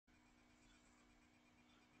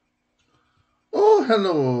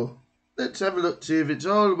hello. Let's have a look, see if it's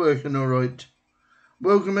all working all right.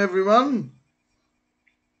 Welcome, everyone.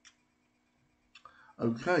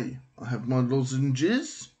 Okay, I have my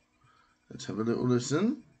lozenges. Let's have a little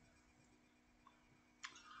listen.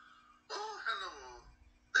 Oh, hello.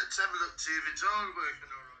 Let's have a look, see if it's all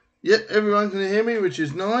working all right. Yep, everyone can hear me, which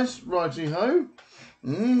is nice. Righty-ho.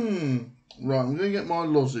 Right, I'm going to get my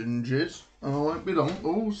lozenges. And I won't be long.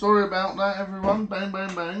 Oh, sorry about that, everyone. Bang,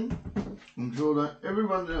 bang, bang. I'm sure that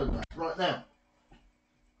everyone heard that. Right now.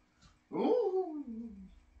 Ooh.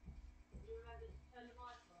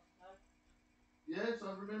 Yes,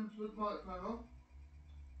 I remember to put the microphone on.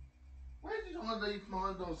 Where did I leave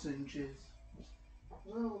my lozenges?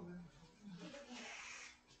 Well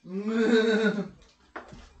then.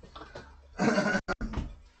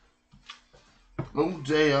 Oh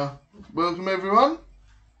dear. Welcome everyone.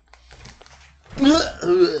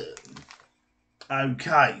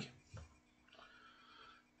 Okay.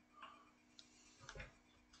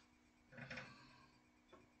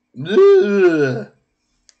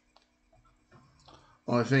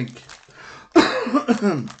 I think.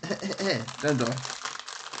 Don't I?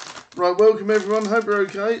 Right, welcome everyone. Hope you're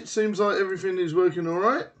okay. It seems like everything is working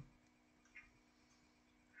alright.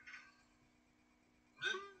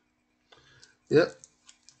 Yep.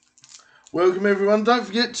 Welcome everyone. Don't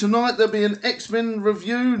forget, tonight there'll be an X-Men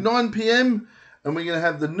review, 9 PM. And we're going to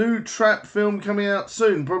have the new Trap film coming out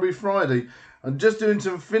soon, probably Friday. I'm just doing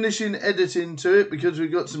some finishing editing to it because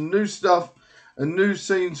we've got some new stuff and new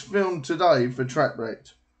scenes filmed today for Trap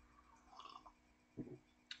Wrecked.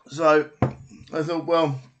 So I thought,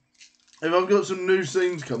 well, if I've got some new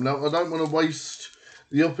scenes coming up, I don't want to waste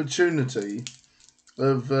the opportunity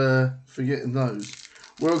of forgetting those.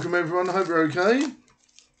 Welcome everyone, I hope you're okay.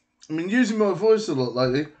 I've been using my voice a lot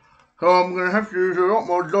lately, so I'm going to have to use a lot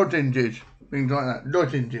more lozenges, things like that,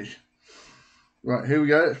 lozenges. Right, here we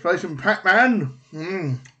go, let's play some Pac-Man.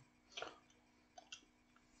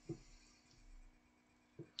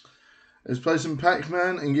 Let's play some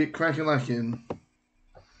Pac-Man and get crack-a-lacking.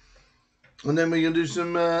 And then we're going to do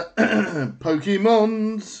some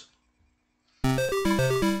Pokemons.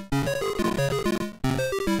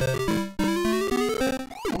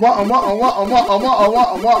 What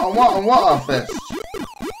a fest.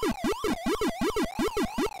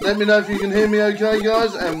 Let me know if you can hear me okay,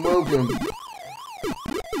 guys, and welcome.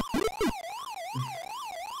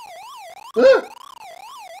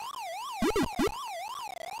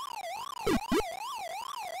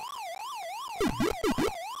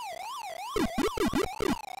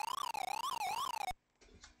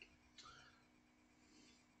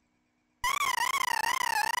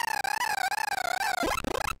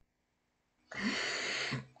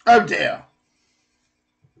 Oh dear.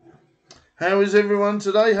 How is everyone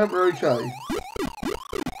today? Hope we're okay.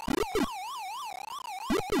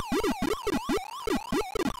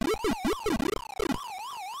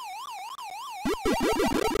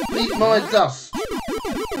 Eat my dust.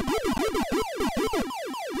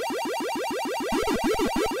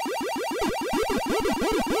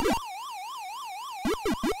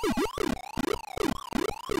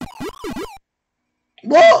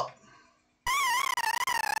 What?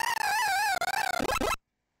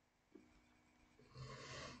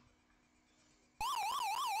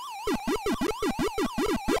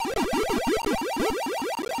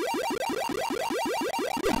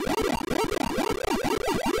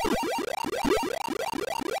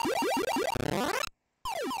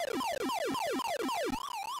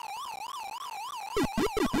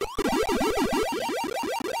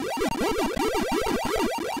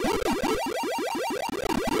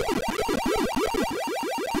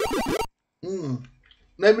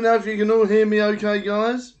 Let me know if you can all hear me okay,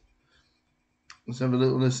 guys. Let's have a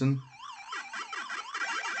little listen.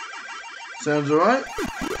 Sounds alright?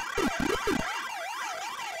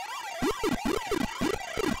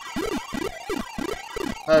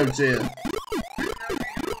 Oh dear.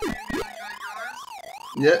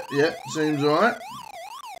 Yep, seems alright.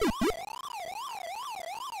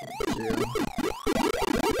 Oh dear.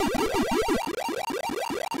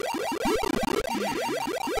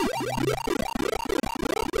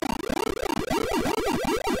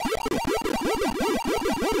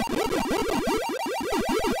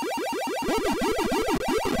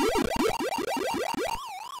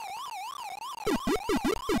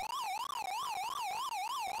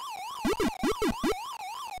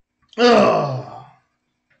 Oh.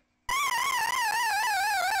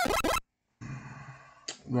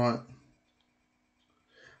 Right.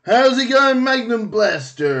 How's it going, Magnum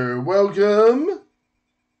Blaster? Welcome.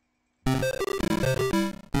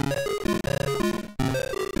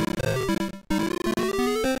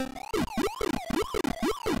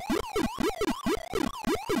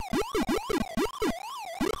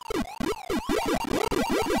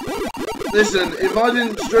 Listen, if I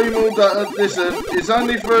didn't stream all that, listen, it's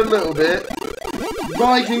only for a little bit.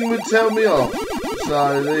 Viking would tell me off.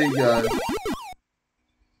 So, there you go.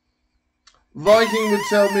 Viking would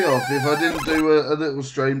tell me off if I didn't do a little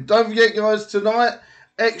stream. Don't forget, guys, tonight,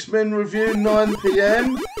 X-Men review, 9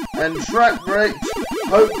 PM. And Trapwrecked,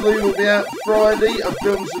 hopefully, will be out Friday. I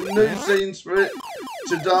filmed some new scenes for it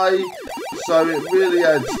today. So, it really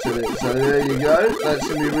adds to it. So, there you go. That's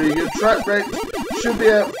going to be really good. Trapwrecked should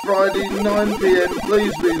be out Friday, 9 PM.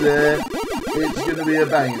 Please be there. It's going to be a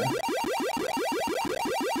banger.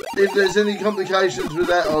 If there's any complications with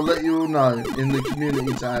that, I'll let you all know in the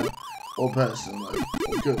community tab or personally,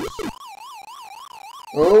 of course.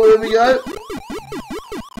 Oh, here we go.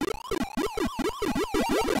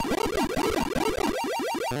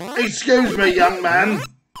 Excuse me, young man.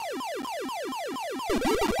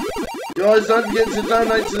 Guys, don't forget to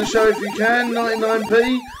donate to the show if you can,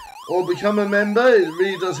 99p, or become a member. It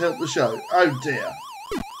really does help the show. Oh dear.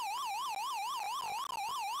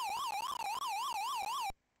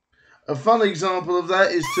 A fun example of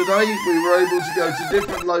that is today we were able to go to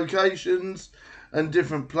different locations and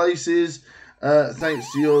different places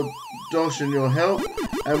thanks to your Dosh and your help,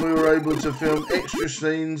 and we were able to film extra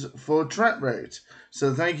scenes for Trapwrecked.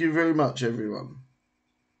 So thank you very much, everyone.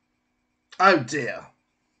 Oh dear.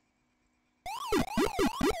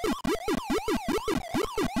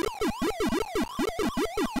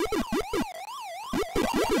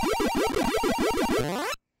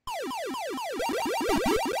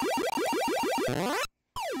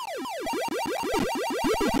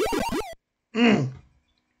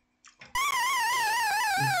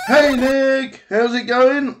 Hey Nick, how's it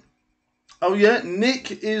going? Oh yeah,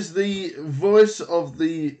 Nick is the voice of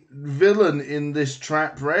the villain in this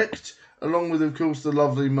Trapwrecked, along with of course the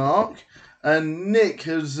lovely Mark. And Nick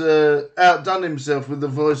has outdone himself with the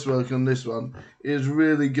voice work on this one. It is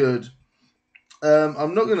really good.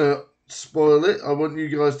 I'm not going to spoil it. I want you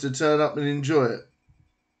guys to turn up and enjoy it.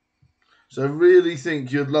 So I really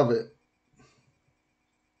think you'd love it.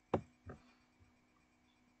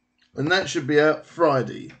 And that should be out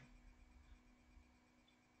Friday.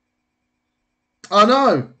 I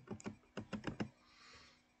know.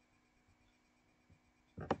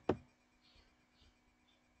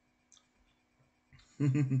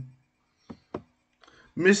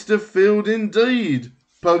 Mr. Field indeed.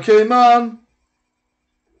 Pokemon.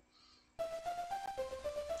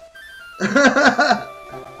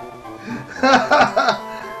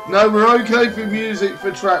 No, we're okay for music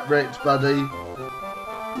for Trapwrecked, buddy.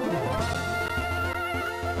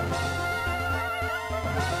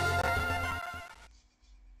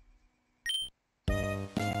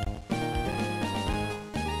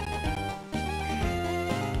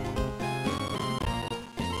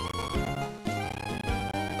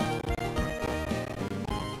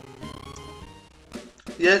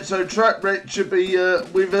 Yeah, so Trapwrecked should be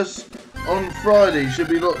with us on Friday. Should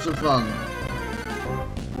be lots of fun.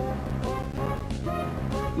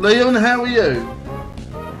 Leon, how are you?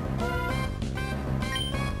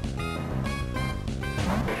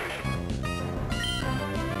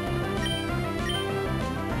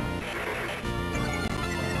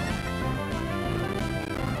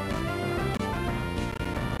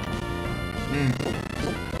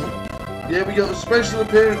 Yeah, we got a special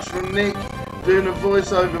appearance from Nick doing a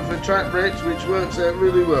voiceover for Trapwrecked, which works out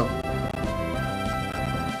really well.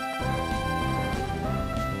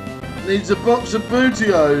 Needs a box of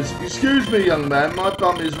bootios. Excuse me, young man, my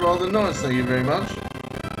bum is rather nice, thank you very much.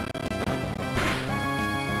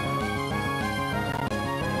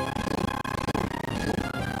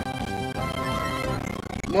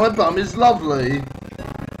 My bum is lovely.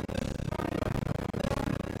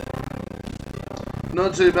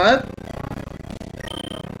 Not too bad.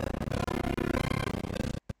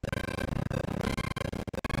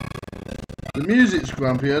 The music's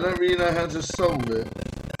grumpy, I don't really know how to solve it.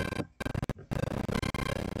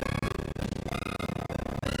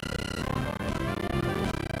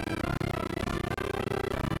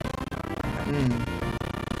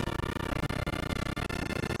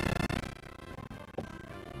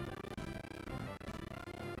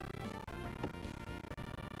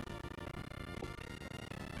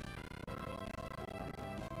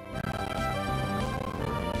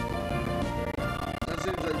 That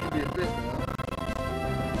seems like it could be a bit now.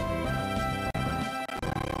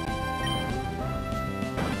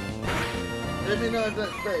 Let me know if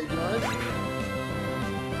that's better, guys.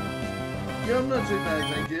 Yeah, I'm not too bad,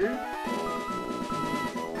 thank you.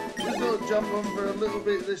 Just thought I'd jump on for a little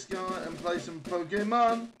bit of this guy and play some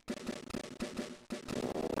Pokemon.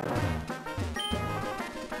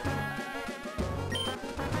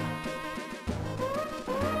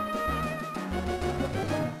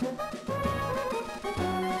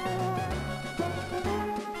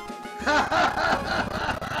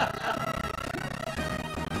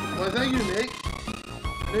 Well, thank you, Nick.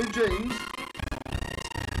 New jeans.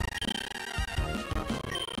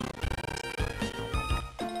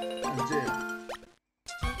 Oh dear.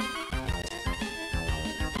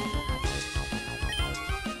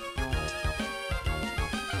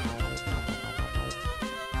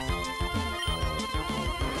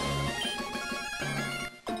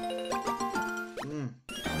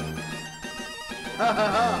 Ha ha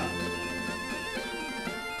ha!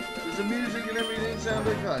 Does the music and everything sound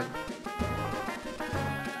okay?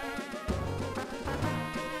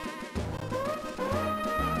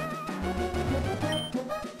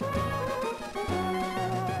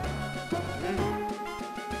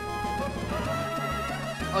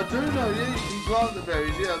 I do know, yeah, you can plant the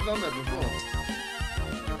berries. Yeah, I've done that before.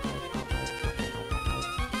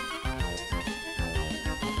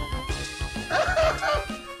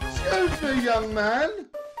 Excuse me, young man.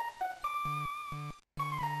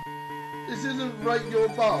 This isn't rate your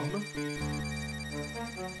bum.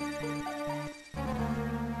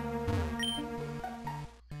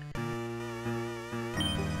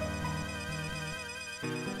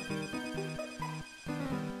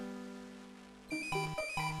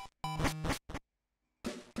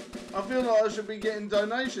 I feel like I should be getting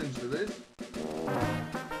donations for this.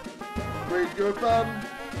 Read your bum.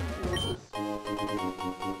 What's this?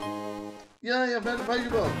 Yay, I've had a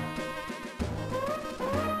Pokeball.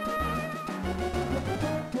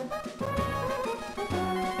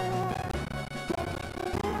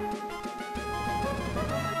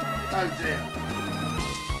 Oh dear.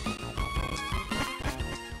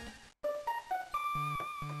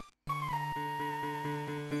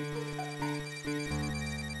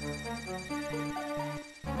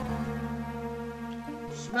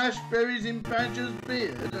 Smash berries in Badger's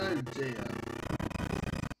beard? Oh dear.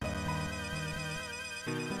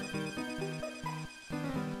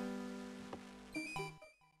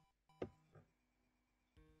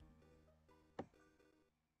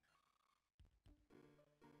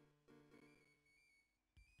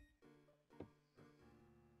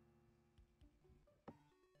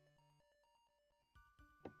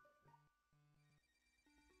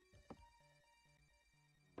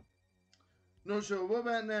 Not sure. What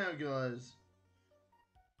about now, guys?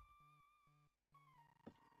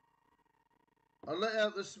 I let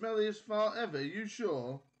out the smelliest fart ever. You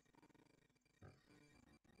sure?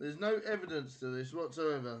 There's no evidence to this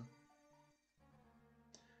whatsoever.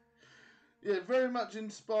 Yeah, very much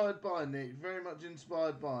inspired by Nick. Very much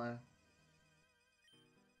inspired by.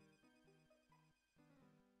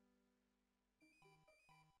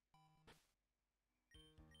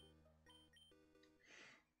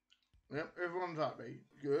 Yep, everyone's happy.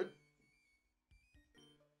 Good.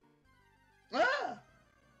 Ah!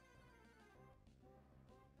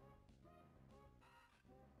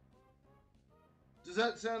 Does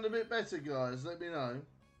that sound a bit better, guys? Let me know.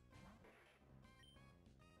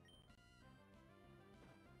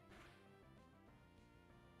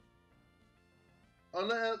 I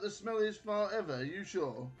let out the smelliest fart ever. Are you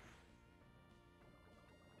sure?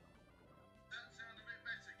 Does that sound a bit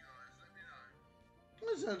better, guys? Let me know.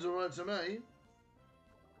 That sounds alright to me.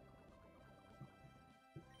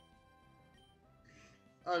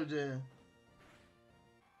 Oh dear.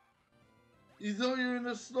 You thought you were in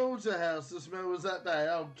a slaughterhouse, the smell was that bad.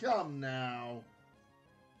 Oh, come now.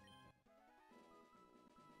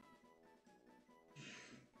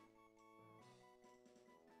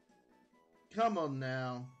 Come on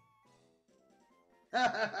now.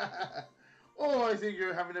 Oh, I think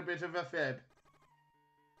you're having a bit of a fib.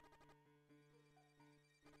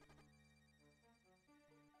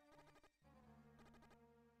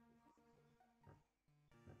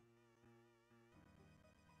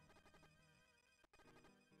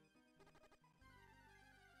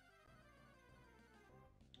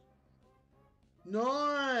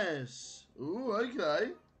 Nice. Ooh,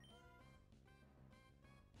 okay.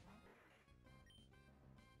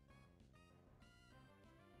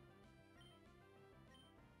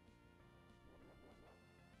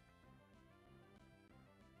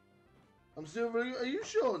 I'm still really... Are you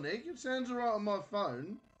sure, Nick? It sounds alright on my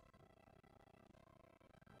phone.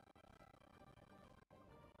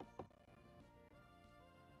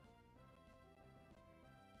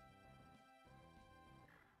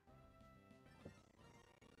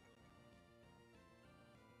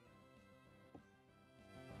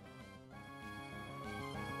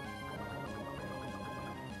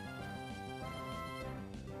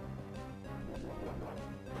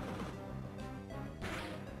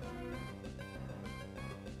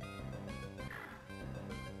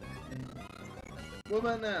 What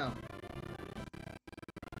about now?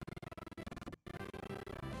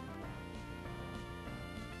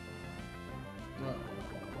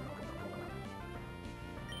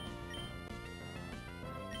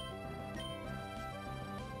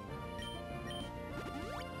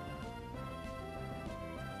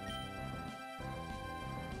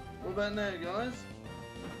 What about now, guys?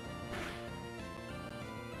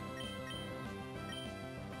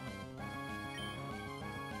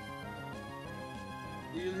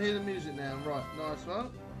 You can hear the music now. Right, nice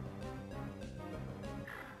one.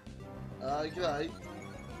 Okay.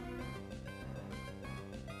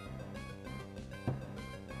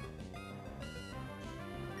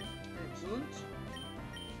 Excellent.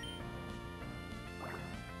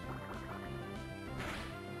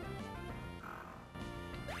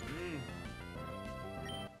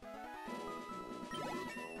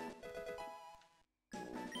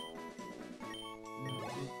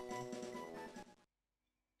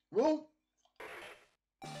 Well,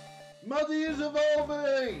 Muddy is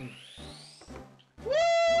evolving!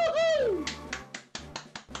 Woohoo!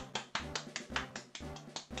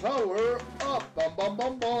 Power up! Bum bum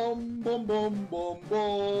bum bum bum bum bum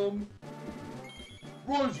bum.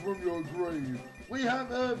 Rise from your grave. We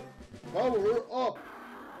have a power up.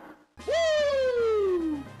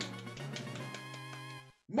 Woo!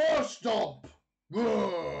 More stop.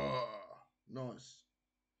 Nice.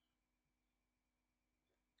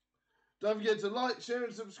 Don't forget to like, share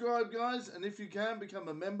and subscribe, guys. And if you can, become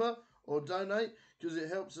a member or donate, because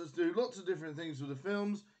it helps us do lots of different things with the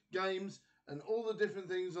films, games, and all the different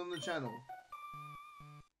things on the channel.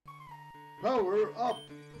 Power up!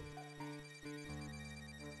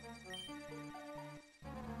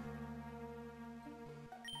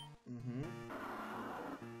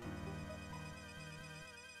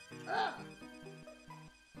 Ah!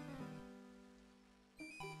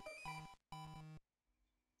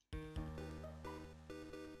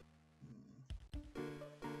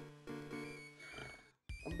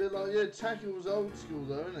 I'm a bit like, yeah, Tackle was old school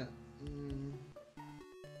though, isn't it?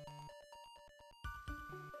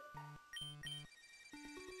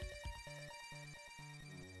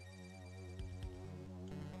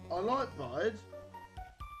 I like Bide.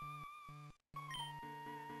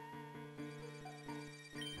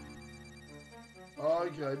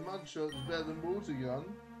 Okay, Mugshot's better than Water Gun.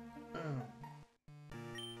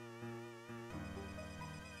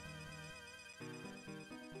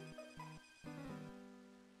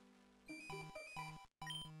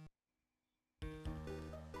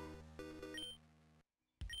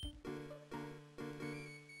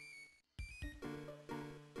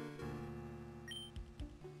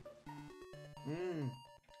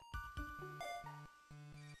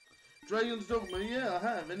 Dragon's Dogma, yeah, I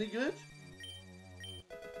have. Any good?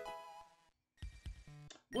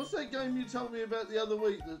 What's that game you told me about the other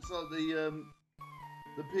week that's like the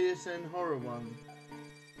PSN horror one?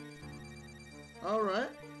 Alright.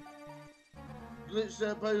 Glitched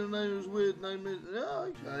out, paid the name was weird, name is...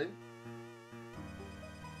 Oh, okay.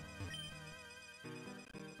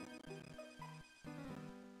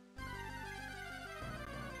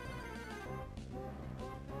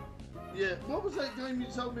 Yeah, what was that game you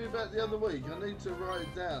told me about the other week? I need to write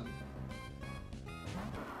it down.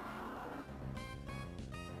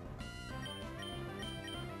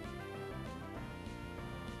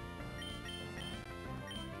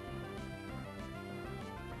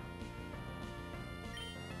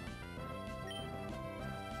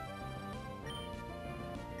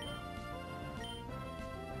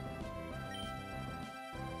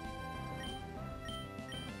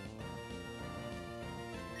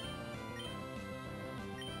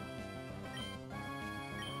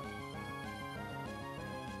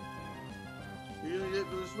 You're gonna get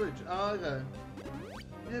for the Switch? Oh, okay.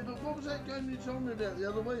 Yeah, but what was that game you told me about the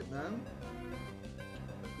other week, man?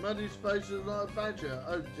 Muddy's face is like a badger.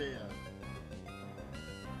 Oh dear.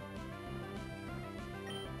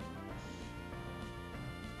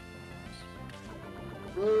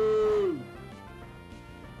 Boo!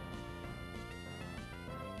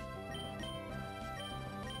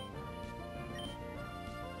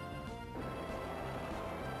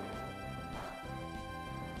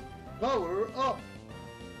 Power up!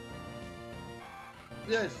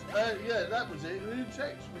 Yes, yeah, that was it. You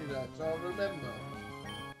texted me that, so I remember.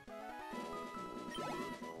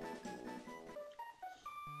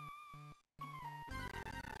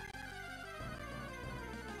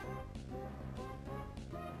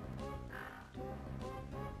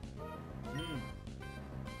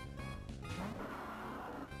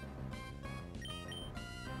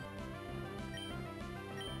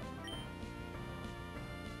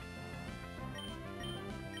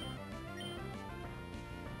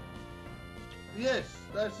 Yes,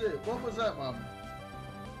 that's it. What was that one?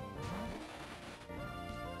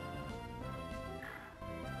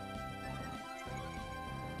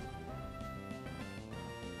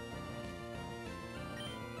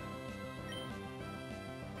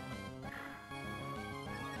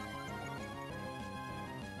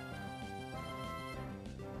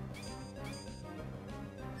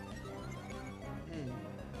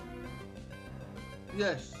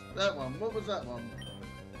 Yes, that one. What was that one?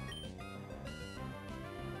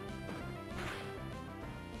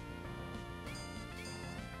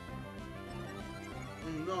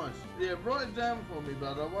 Nice. Yeah, write it down for me,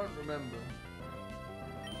 bud. I won't remember.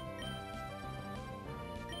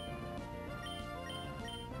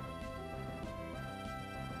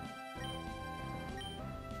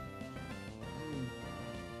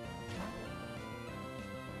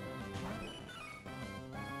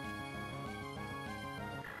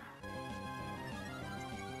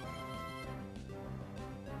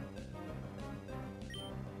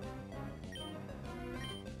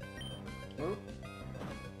 Oh.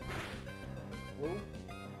 Oh.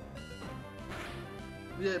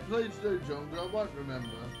 Yeah, please do, John, because I won't remember.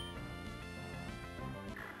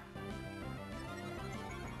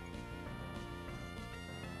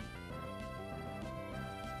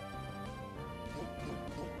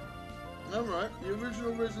 Alright, the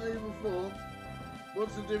original Resident Evil 4.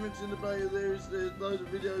 What's the difference in the beta? There's loads of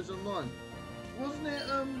videos online. Wasn't it,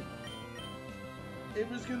 it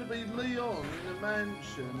was going to be Leon in a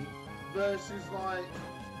mansion versus, like,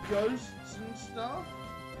 ghosts and stuff?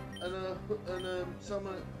 And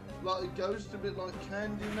someone, like a ghost, a bit like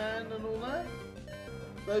Candyman and all that?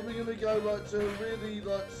 They were going to go, like, to a really,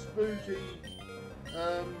 like, spooky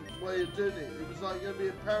way of doing it. It was, like, going to be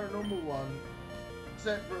a paranormal one,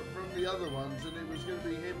 separate from the other ones, and it was going to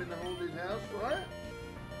be him in the haunted house, right?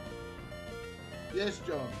 Yes,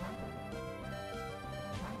 John.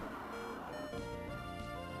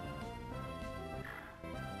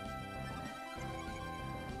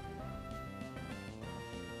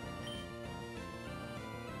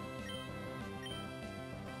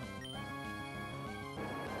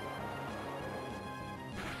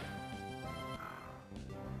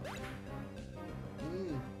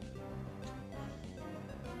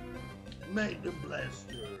 Magnum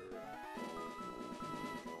Blaster.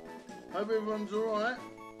 Hope everyone's alright.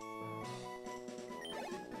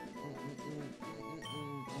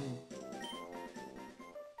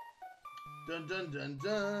 Dun dun dun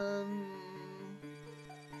dun.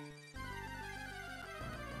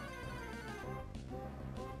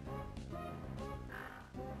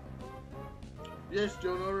 Yes,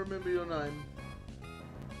 John, I remember your name.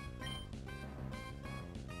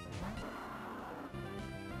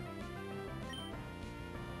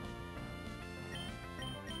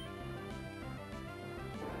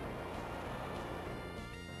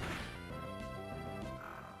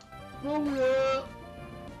 Booyah!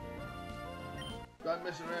 Don't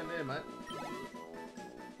mess around there, mate.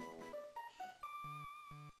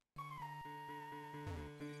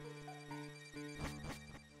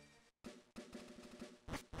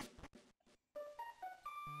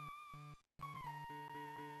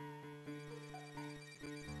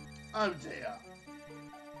 Oh dear.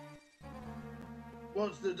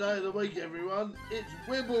 What's the day of the week, everyone? It's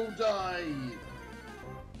Wibble Day!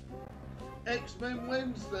 X-Men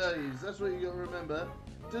Wednesdays, that's what you gotta remember.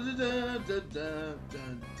 Da da da da da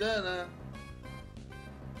da da da.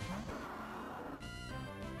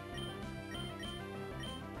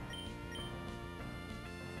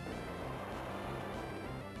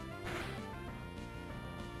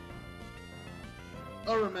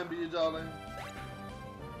 I remember you, darling.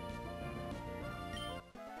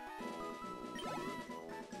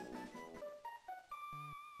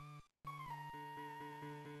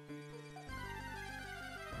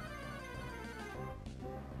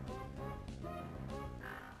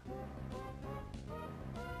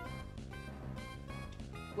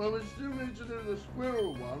 Well, we still need to do the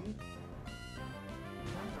squirrel one.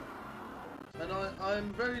 And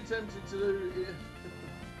I'm very tempted to do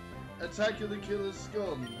Attack of the Killer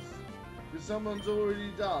Scones. Because someone's already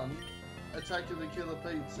done Attack of the Killer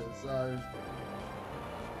Pizza, so...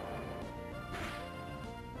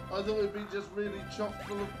 I thought it'd be just really chock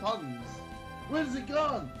full of puns. Where's it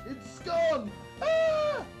gone? It's gone!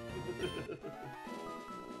 Ah!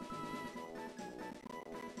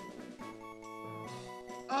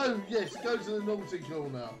 Oh yes, go to the naughty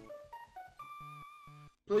corner.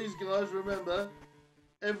 Please guys, remember,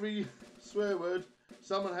 every swear word,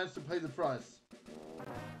 someone has to pay the price.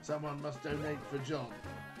 Someone must donate for John.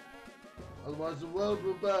 Otherwise the world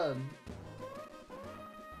will burn.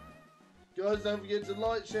 Guys, don't forget to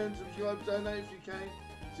like, share and subscribe, donate if you can.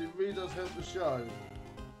 So it really does help the show.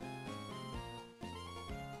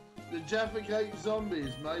 The Jaffa Cake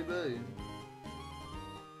Zombies, maybe.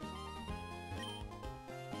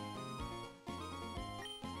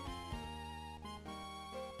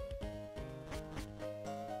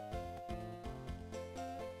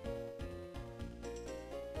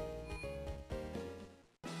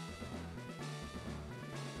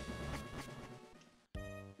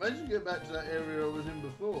 I should get back to that area I was in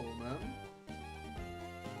before, man.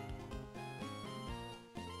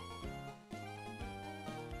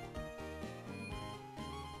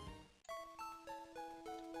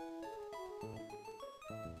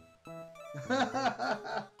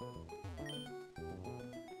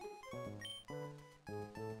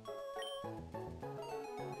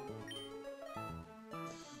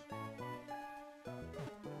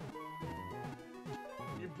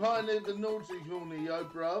 You pioneered the naughty corner, yo,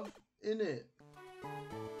 bruv. Innit?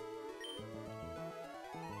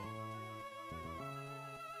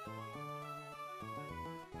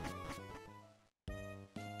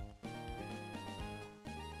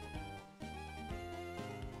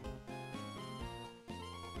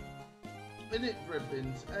 Innit,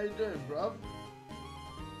 Frebbins? How you doing, bruv?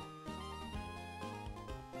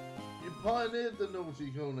 You pioneered the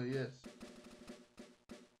naughty corner, yes.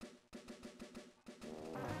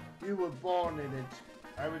 You were born in it.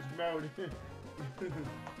 I was married.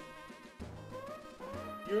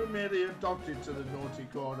 You were merely adopted to the naughty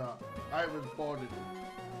corner. I was born in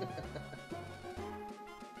it.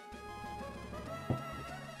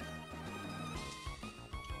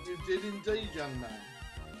 You did indeed, young man.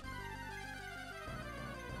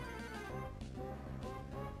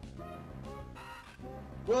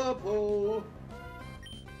 Whirlpool!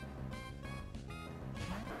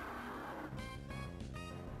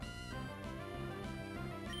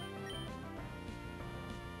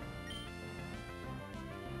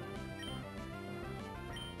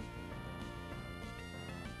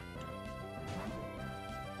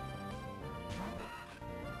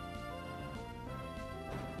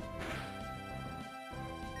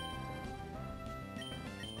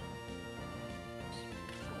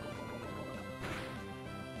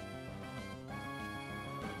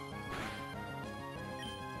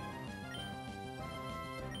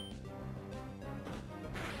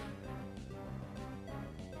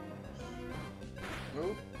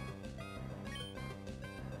 Nope.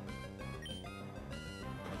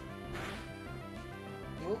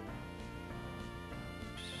 Nope.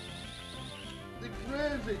 The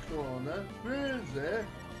crazy corner. Crazy.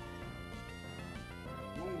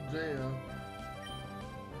 Oh dear.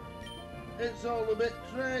 It's all a bit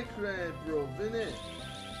cray-cray, bruv, innit?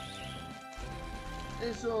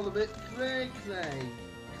 It's all a bit cray-cray.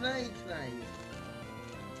 Cray-cray.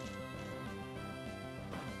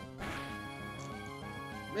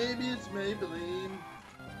 Maybe it's Maybelline.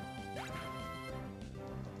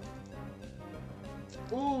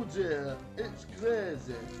 Oh dear, it's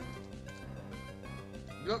crazy.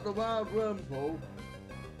 Got the wild wormhole.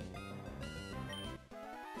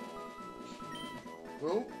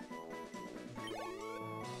 Oh.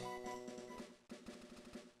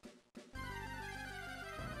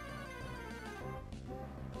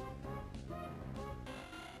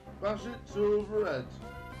 Bash it to overhead.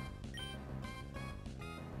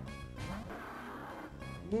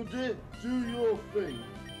 Muddy, do your thing.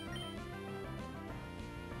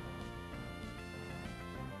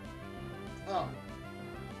 Oh.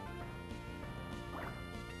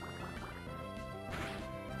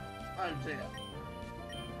 Oh dear.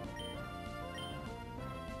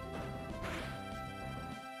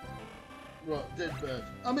 Right, dead bird.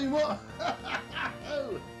 I mean, what?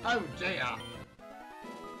 Oh dear.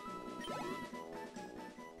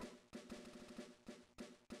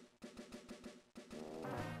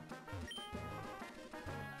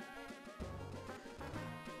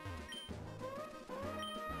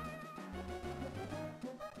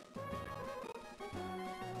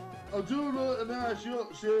 I do like a nice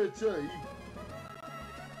Yorkshire tea,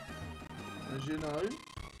 as you know.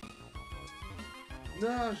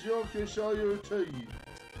 Nice Yorkshire tea.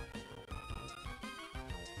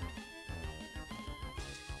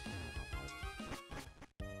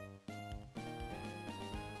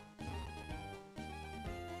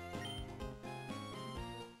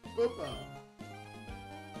 Bye-bye.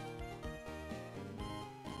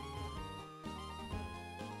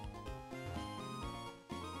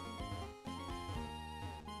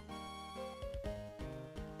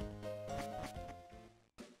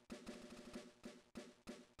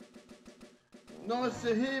 Nice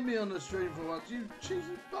to hear me on the stream for once, you cheeky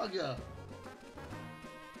bugger.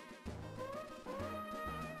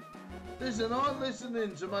 Listen, I'm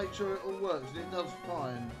listening to make sure it all works, and it does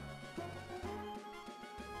fine.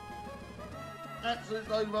 Absolute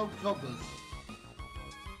load of old cobbers.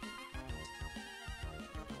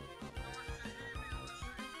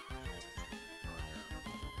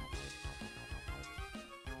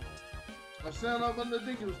 I sound like one of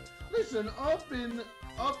the diggers. Listen, I've been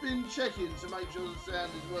checking to make sure the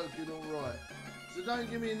sound is working all right. So don't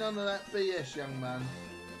give me none of that BS, young man.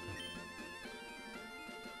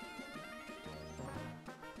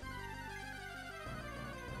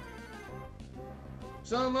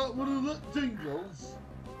 Sound like one of the tingles?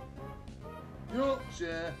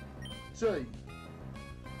 Yorkshire tea.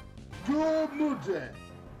 Go Muddy.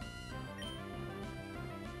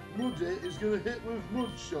 Muddy is going to hit with mud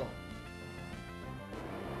shot.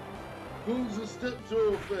 Pulls a step to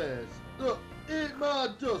her face. Look, eat my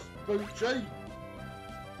dust, Poochie.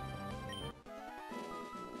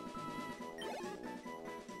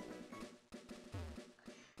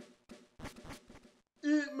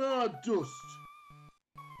 Eat my dust.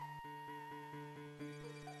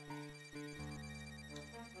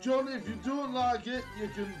 John, if you don't like it, you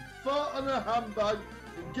can fart on a handbag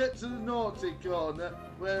and get to the naughty corner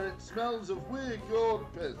where it smells of weird goat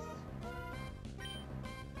piss.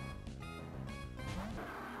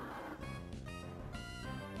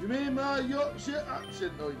 You mean my Yorkshire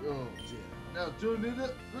accent? Oh dear. Now don't need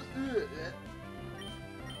it.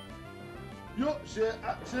 Yorkshire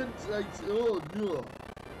accent, like, oh no.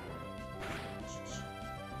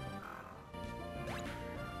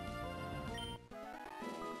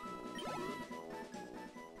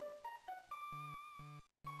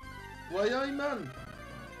 Why, aye, man?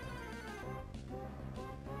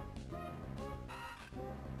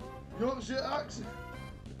 Yorkshire accent.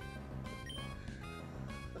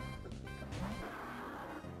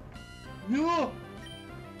 No!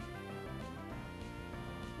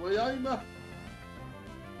 Why, aye, man?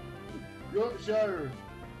 Yorkshire.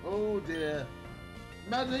 Oh dear.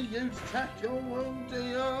 Mother used tackle, oh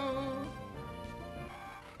dear.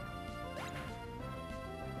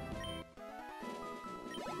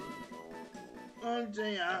 Oh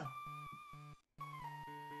dear.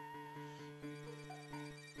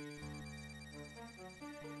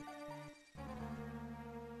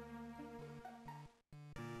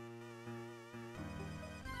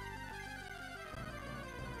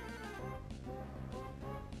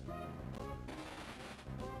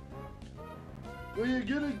 Well, you're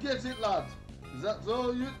gonna get it, lad. 'Cause that's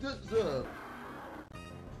all you deserve.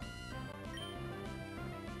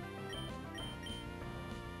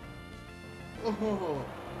 Oh,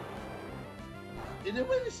 in a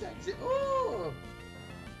Welsh accent. Oh,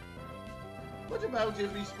 what about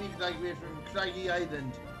if we speak like we're from Craggy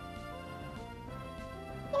Island?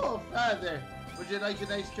 Oh, father, would you like a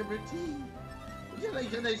nice cup of tea? Would you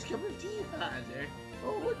like a nice cup of tea, father?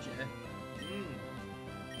 Oh, would you?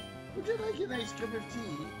 Would you like a nice cup of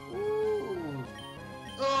tea? Ooh.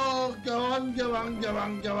 Oh, go on, go on, go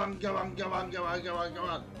on, go on, go on, go on, go on, go on, go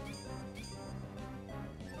on.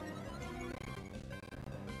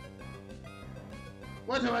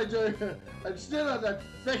 What am I doing? I'm still on that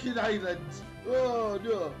fucking island. Oh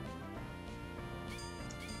no.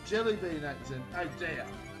 Jelly bean accent. How dare.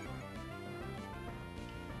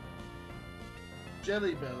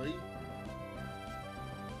 Jelly belly.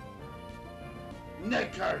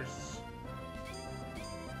 Knickers.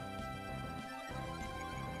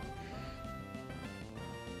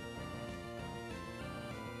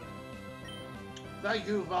 Thank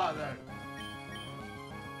you, Father.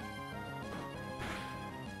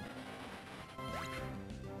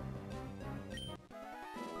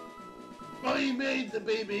 I made the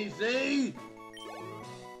BBC.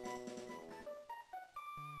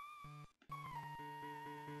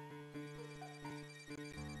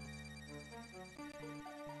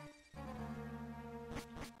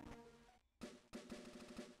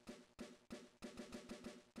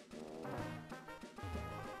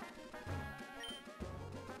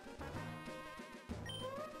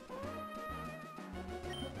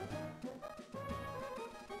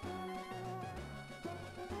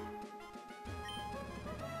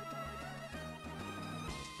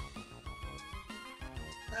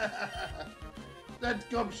 That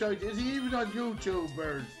gobshite, is he even on YouTube,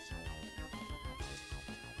 birds?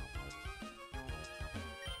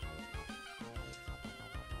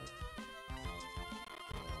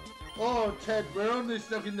 Oh, Ted, we're only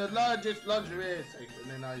stuck in the largest lingerie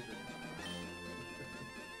section in Ireland.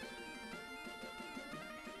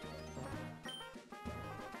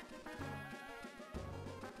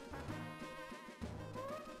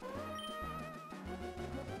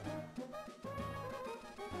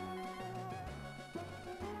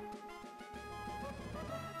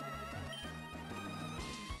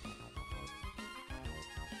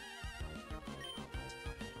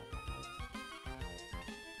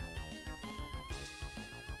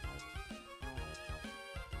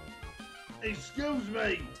 Excuse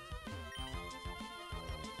me!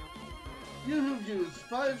 You have used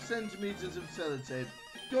 5 centimeters of sellotape.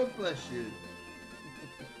 God bless you.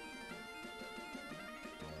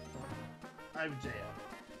 Oh dear.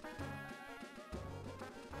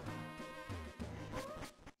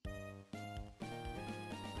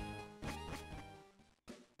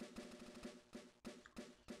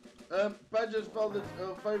 Badger's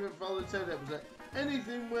favourite Father Ted episode.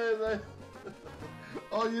 Anything where they...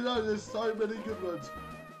 Oh, you know, there's so many good ones.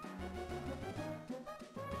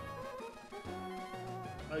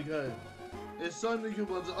 Okay. There's so many good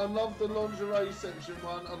ones. I love the lingerie section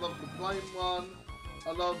one. I love the plain one.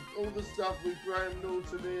 I love all the stuff with Graham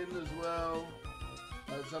Norton in as well.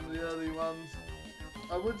 Some of the early ones.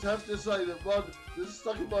 I would have to say that one that's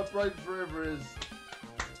stuck in my brain forever is...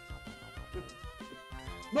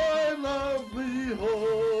 My lovely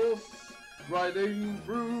horse, riding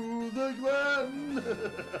through the glen.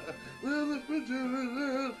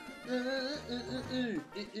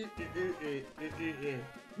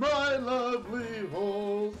 My lovely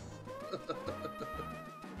horse.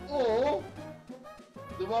 Or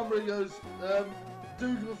the one where he goes,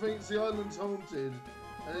 Dougal thinks the island's haunted,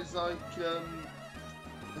 and it's like,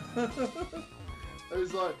 it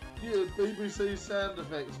was like, yeah, BBC sound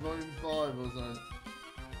effects volume 5 or something.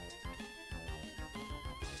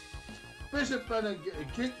 Bishop Brennan,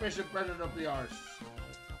 kick Bishop Brennan up the arse.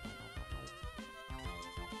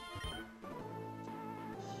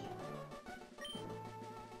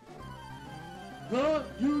 Huh?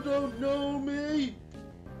 You don't know me?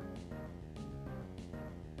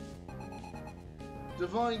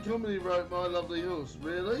 Divine Comedy wrote My Lovely Horse.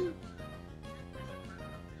 Really?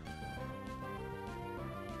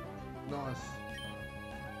 Nice.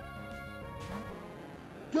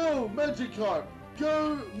 Go, Magikarp!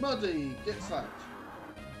 Go, Muddy! Get sacked.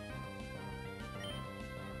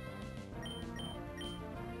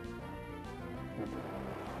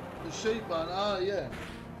 The sheep one, ah, yeah.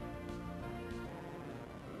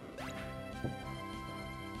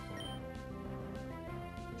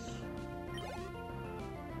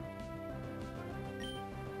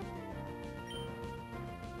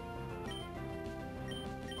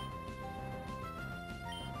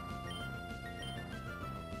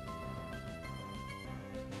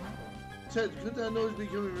 Ted, could that noise be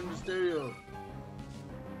coming from the stereo?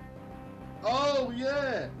 Oh,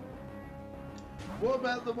 yeah! What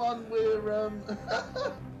about the one where,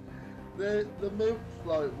 the milk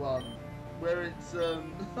float one? Where it's,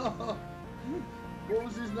 what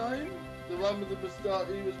was his name? The one with the moustache.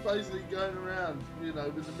 He was basically going around, you know,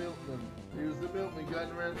 with the milkman. He was the milkman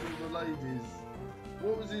going around to all the ladies.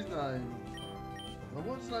 What was his name? Oh,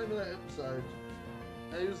 what's the name of that episode?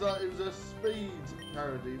 And he was like, it was a Speed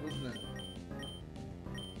parody, wasn't it?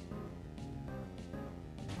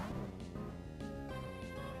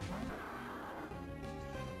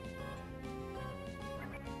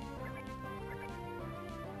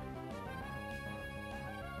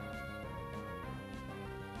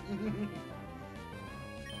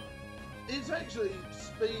 It's actually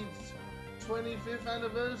Speed's 25th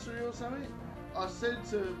anniversary or something. I said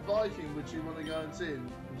to Viking, would you want to go and see him?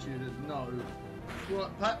 And she said no. Well,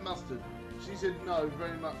 Pat Mustard. She said no,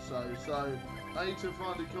 very much so. So I need to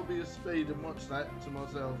find a copy of Speed and watch that to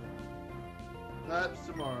myself. Perhaps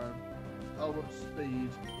tomorrow I'll watch Speed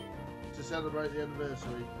to celebrate the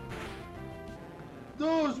anniversary.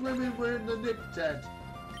 Those women were in the nip, Ted.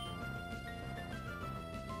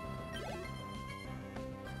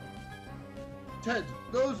 Ted,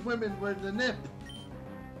 those women were in the nip.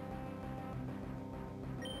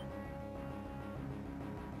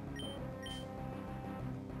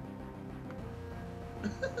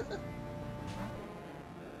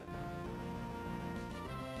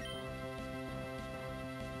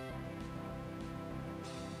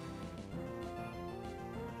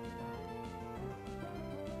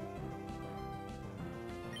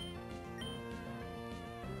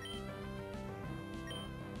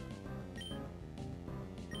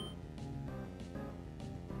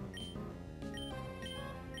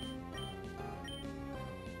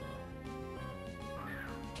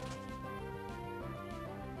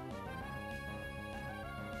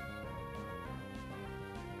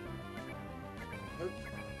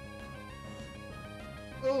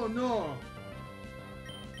 Oh no!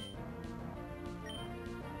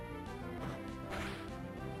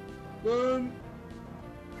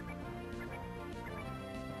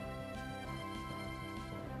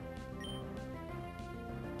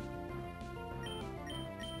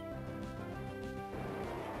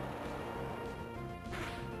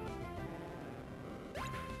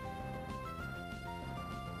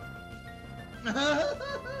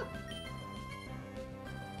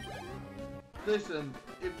 Listen,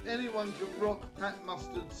 if anyone can rock Pat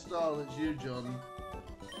Mustard's style, it's you, John.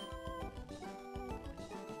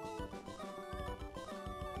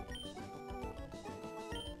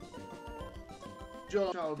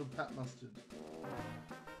 John, child of Pat Mustard.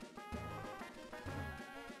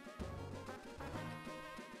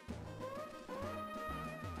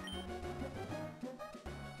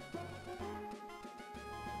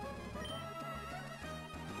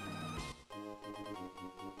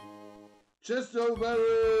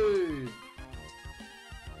 Chestoberry!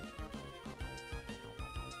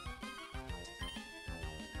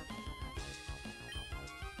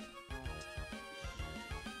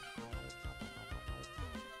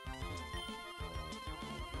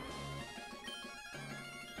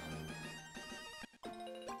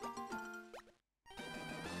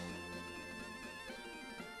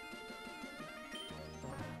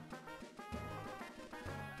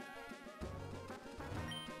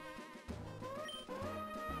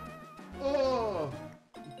 Oh!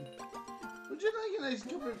 Would you like a nice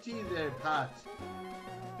cup of tea there, Pat?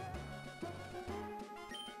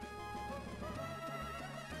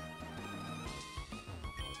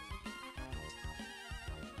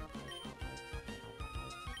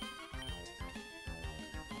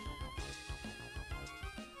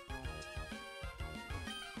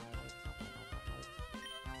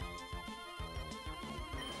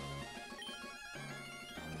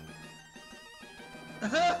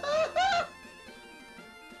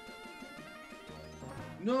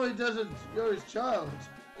 No, he doesn't. You're his child.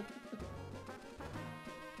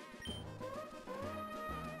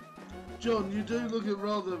 John, you do look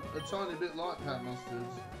rather a tiny bit like Pat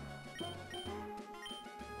Mustard's.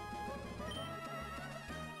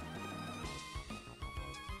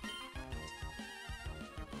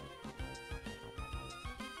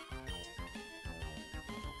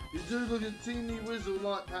 You do look a teeny whizzle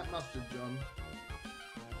like Pat Mustard, John.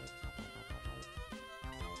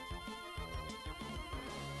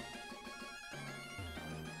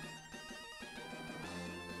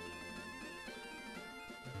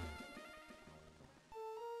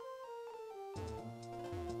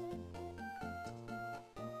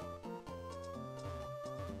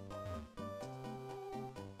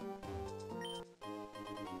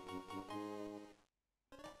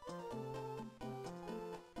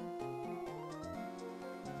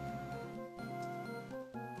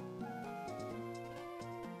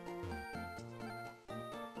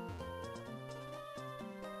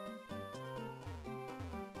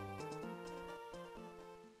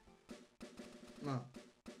 No.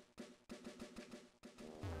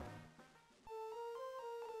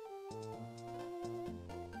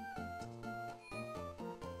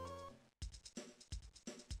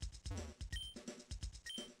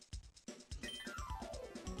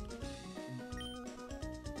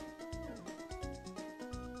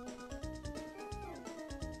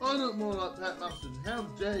 I look more like Pat Mustard. How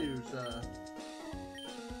dare you, sir?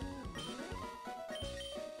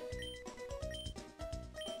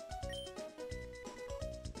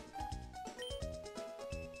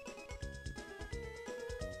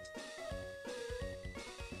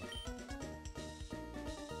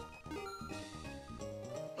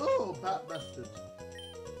 Oh, Pat Mustard.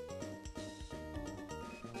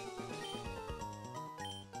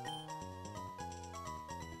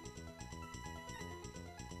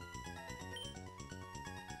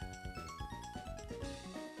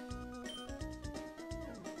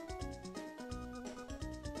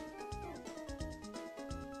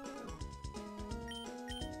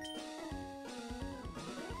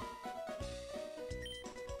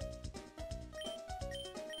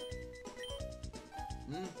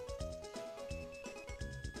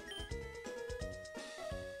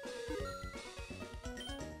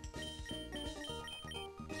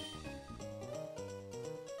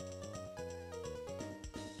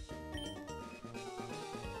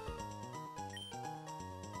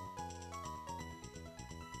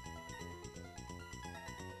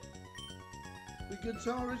 The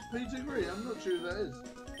guitarist Peter Green? I'm not sure who that is.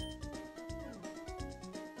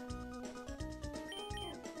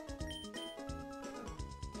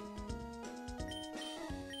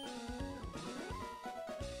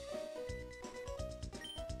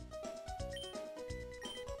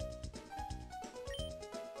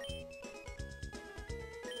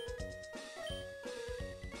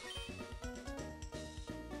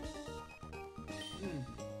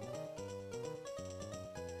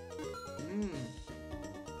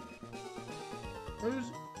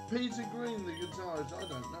 Who's Peter Green, the guitarist? I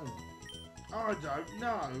don't know. I don't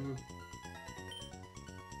know.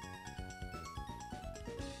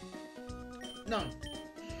 No.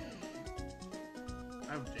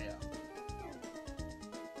 Oh dear.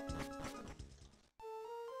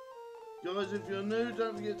 Guys, if you're new,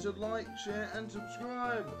 don't forget to like, share and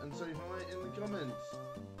subscribe and say hi in the comments.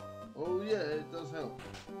 Oh yeah, it does help.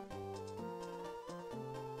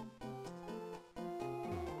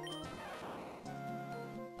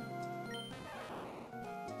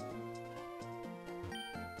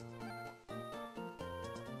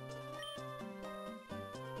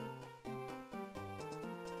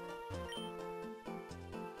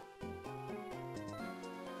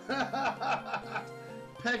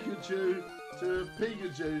 Pikachu to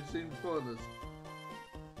Pikachu seems pointless.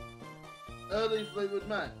 Early Fleetwood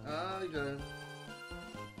Mac. Ah, okay.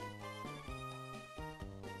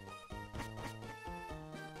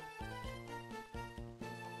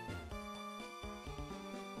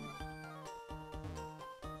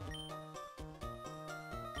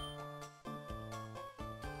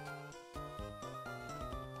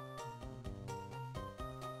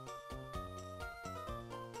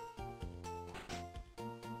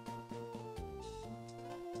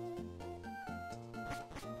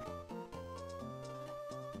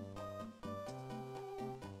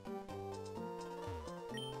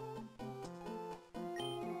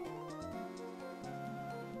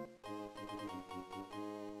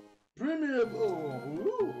 Premium. Oh,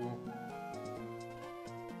 ooh.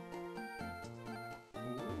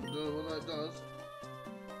 Don't know what that does.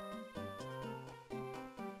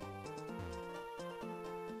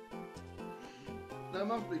 That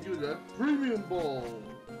must be good, eh? Premium ball.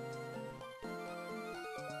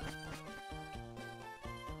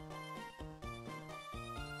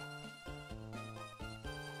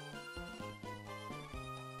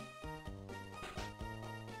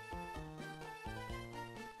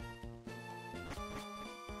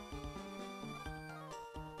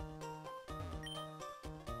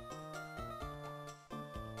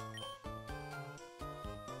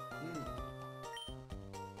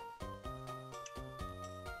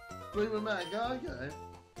 Fleetwood Mac, okay.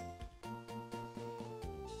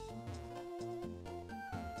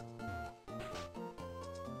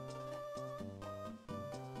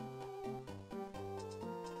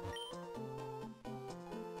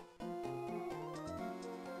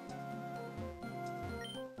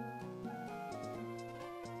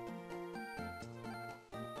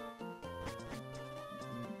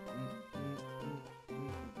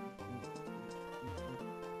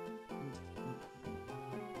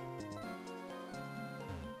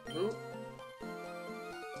 Oh.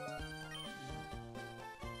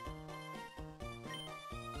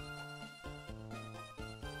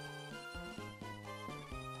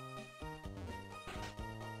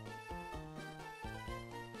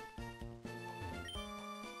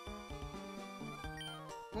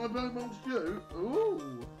 My Pokemon's cute.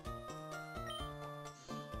 Ooh.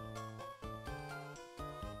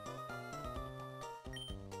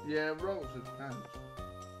 Yeah, rolls his pants.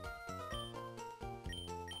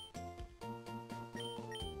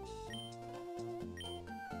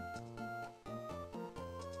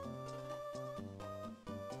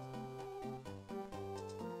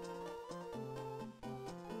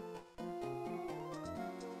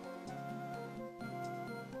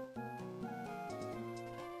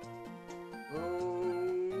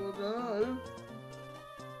 Oh, no.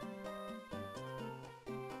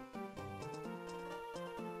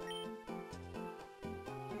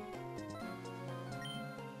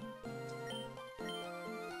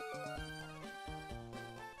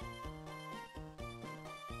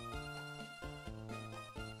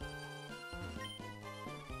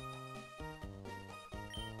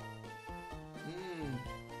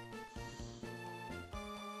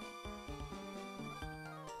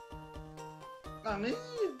 Honey,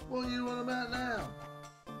 what are you on about now?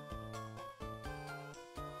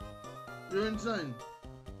 You're insane.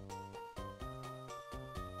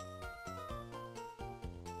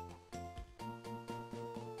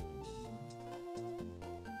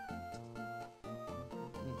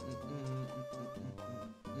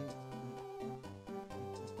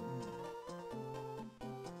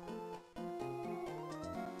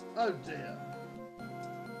 Oh dear.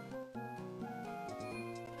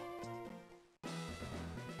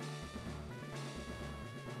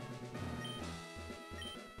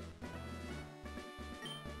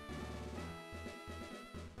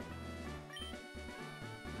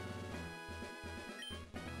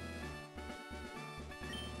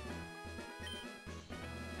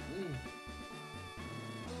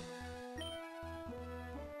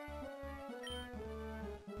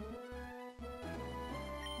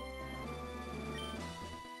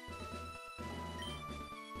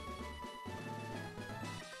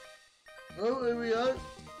 Oh, here we go.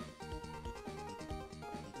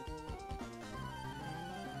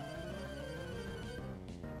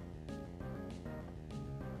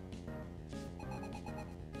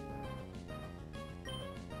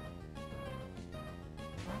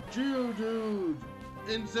 Geodude!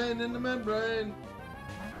 Insane in the membrane!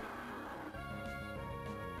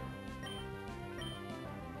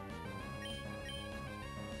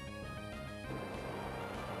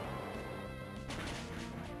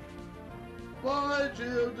 Bye,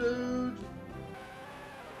 Geodude!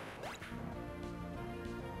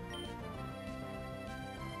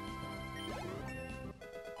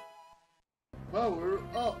 Power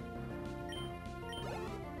up.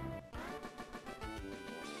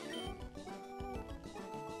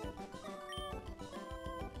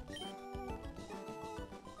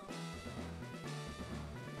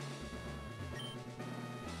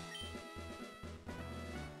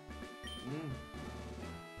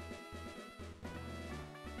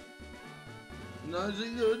 No, is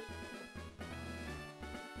it good?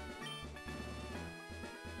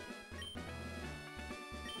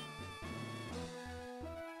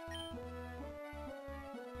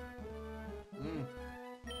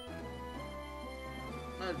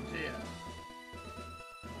 Oh dear.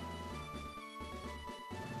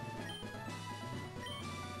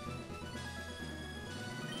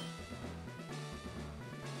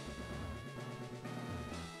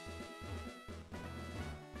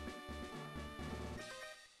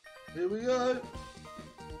 Here we go.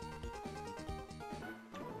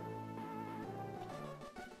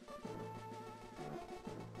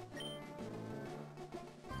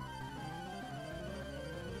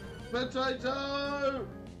 Potato!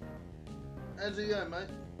 How's it going, mate?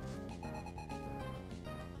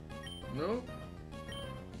 No?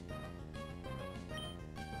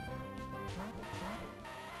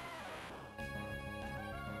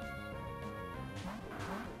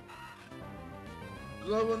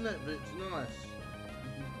 Glow on that bit's nice.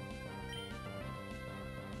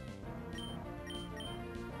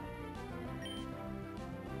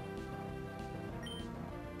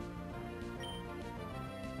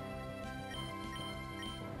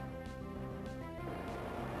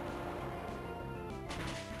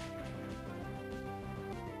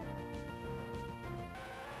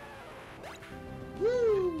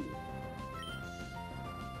 Woo!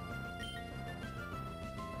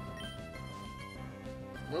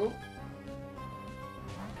 Nope.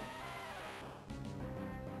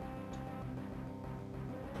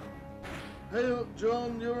 Hey up,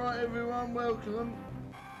 John, you alright everyone? Welcome.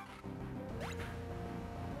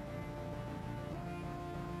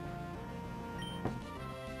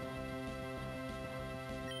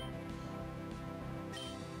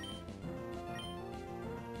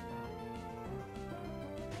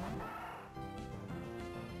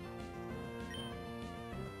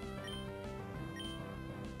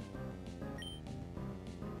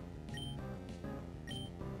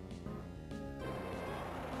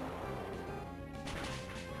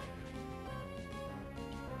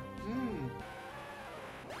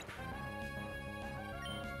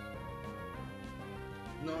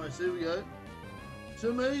 Nice, here we go.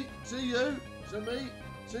 To me, to you, to me,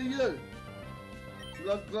 to you.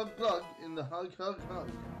 Glug, glug, glug in the hug, hug, hug.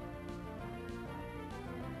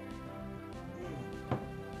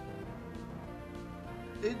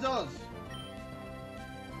 It does.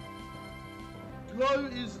 Glow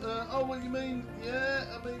is, oh, what you mean? Yeah,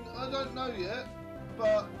 I mean, I don't know yet,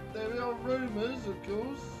 but there are rumours, of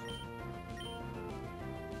course.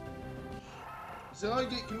 So I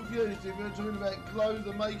get confused if you're talking about Glow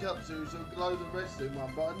the makeup series or Glow the wrestling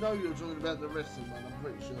one, but I know you're talking about the wrestling one, I'm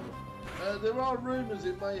pretty sure. There are rumours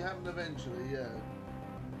it may happen eventually, yeah.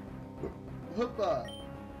 Hoopa!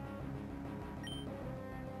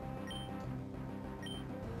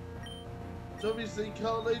 So obviously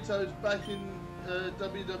Carlito's back in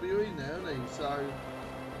WWE now, isn't he? So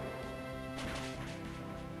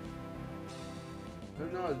who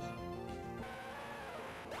knows?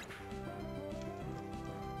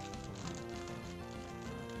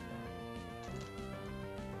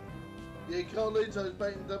 Yeah, Carlito's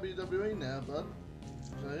back in WWE now, bud.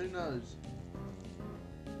 So who knows?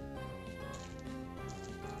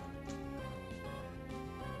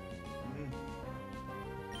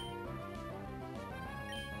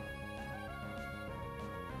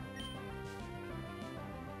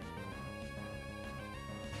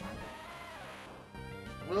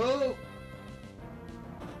 Whoa!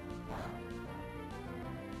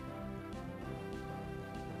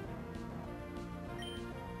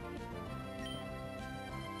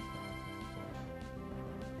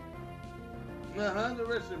 The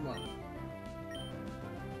wrestling one.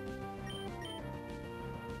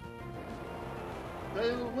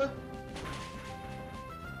 Tail whip.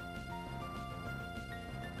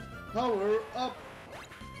 Power up.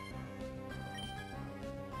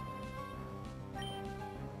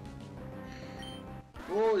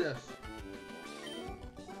 Oh yes.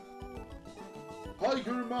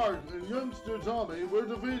 Hiker Mark and Youngster Tommy were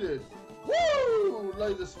defeated. Woo!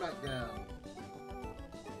 Lay the smackdown.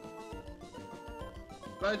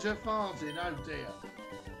 Badger farting, oh dear.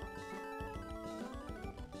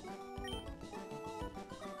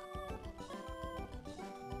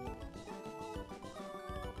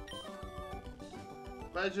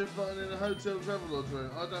 Imagine fighting in a hotel travel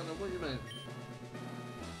room. I don't know what you mean.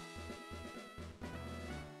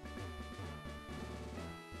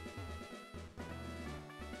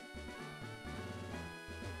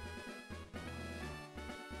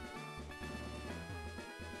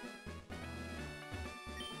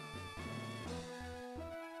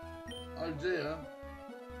 Oh dear.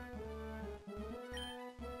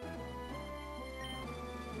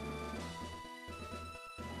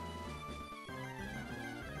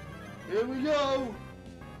 Here we go!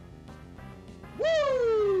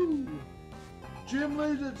 Woo! Gym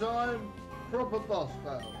leader time, proper boss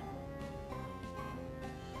battle.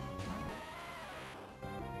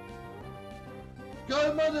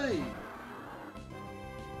 Go Muddy!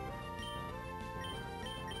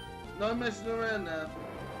 No messing around now.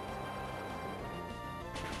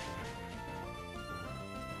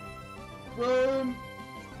 Boom!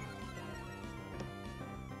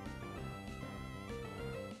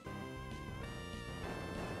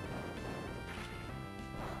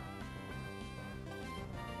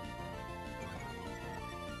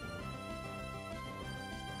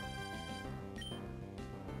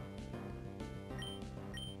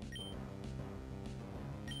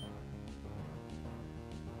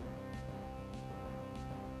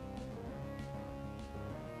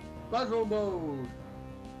 Battle mode!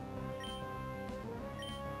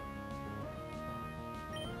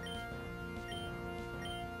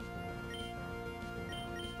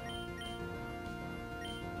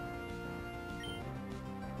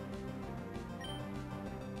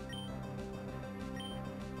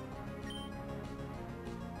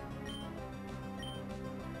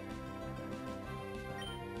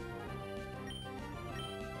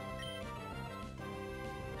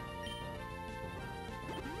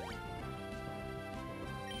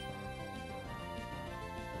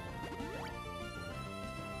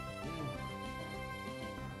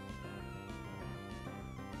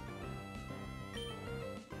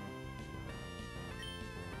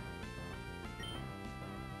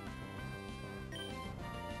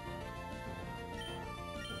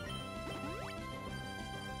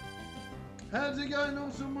 How's it going,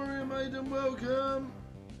 awesome warrior maiden? Welcome!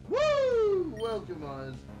 Woo! Welcome,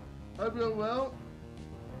 guys. Hope you're well.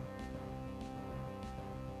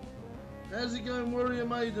 How's it going, warrior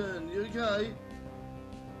maiden? You okay?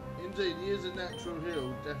 Indeed, he is a natural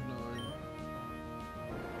heal, definitely.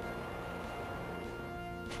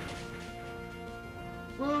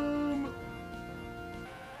 Boom!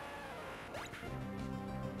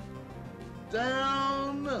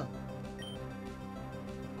 Down!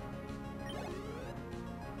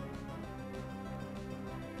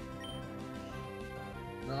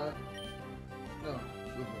 No. No.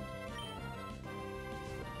 Good one.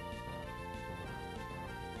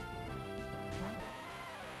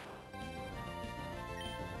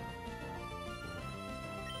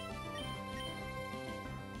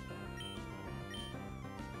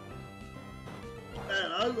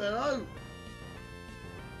 Hello, hello!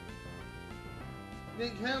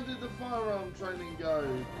 Nick, how did the firearm training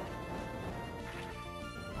go?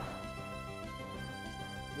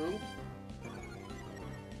 Cool.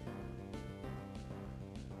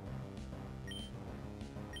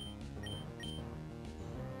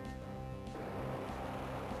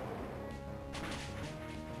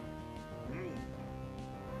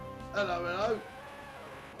 Hello, hello.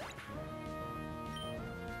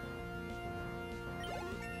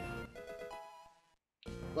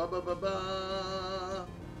 Ba ba ba ba.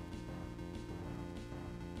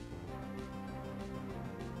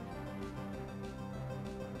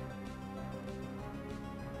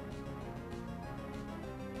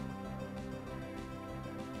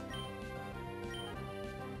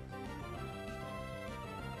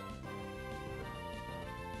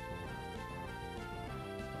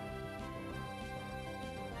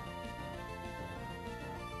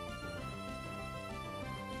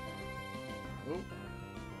 Oh.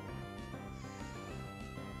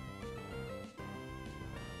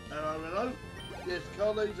 Hello, hello. Yes,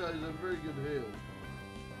 Carlito is a very good heal.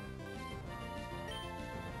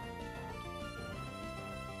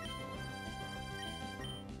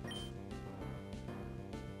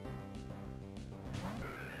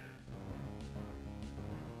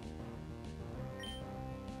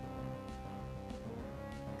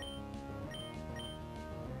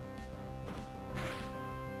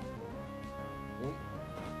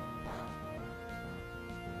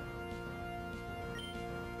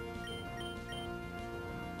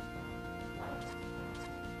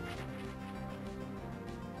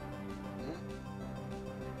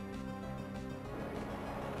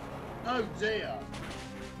 Oh dear!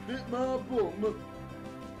 Bit my bum.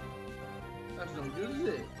 That's not good, is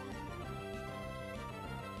it?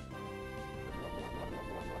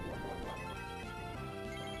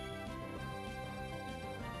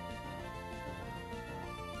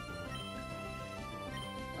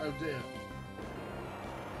 Oh dear.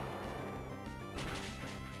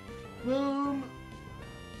 Boom!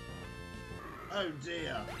 Oh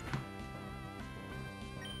dear.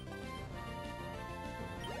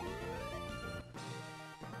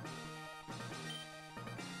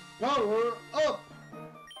 Power up!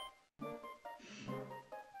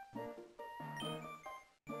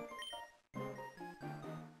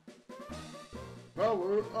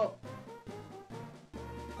 Power up!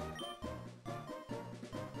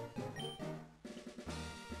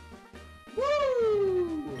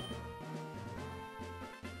 Woo!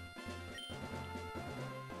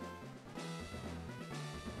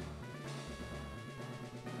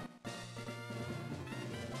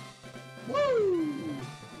 Woo!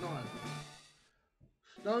 Nice.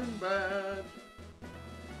 Stone bad.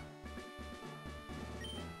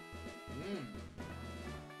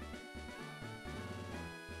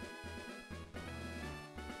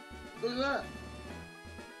 Look at that.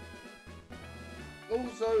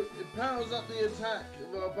 Also, it powers up the attack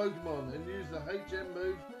of our Pokemon and use the HM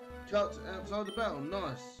move cut outside the battle.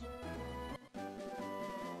 Nice.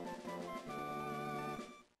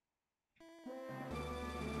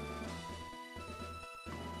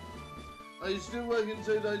 Are you still working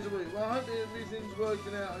 2 days a week? Well, I hope everything's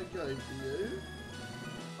working out okay for you.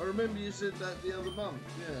 I remember you said that the other month,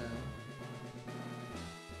 yeah.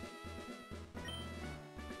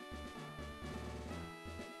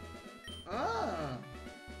 Ah!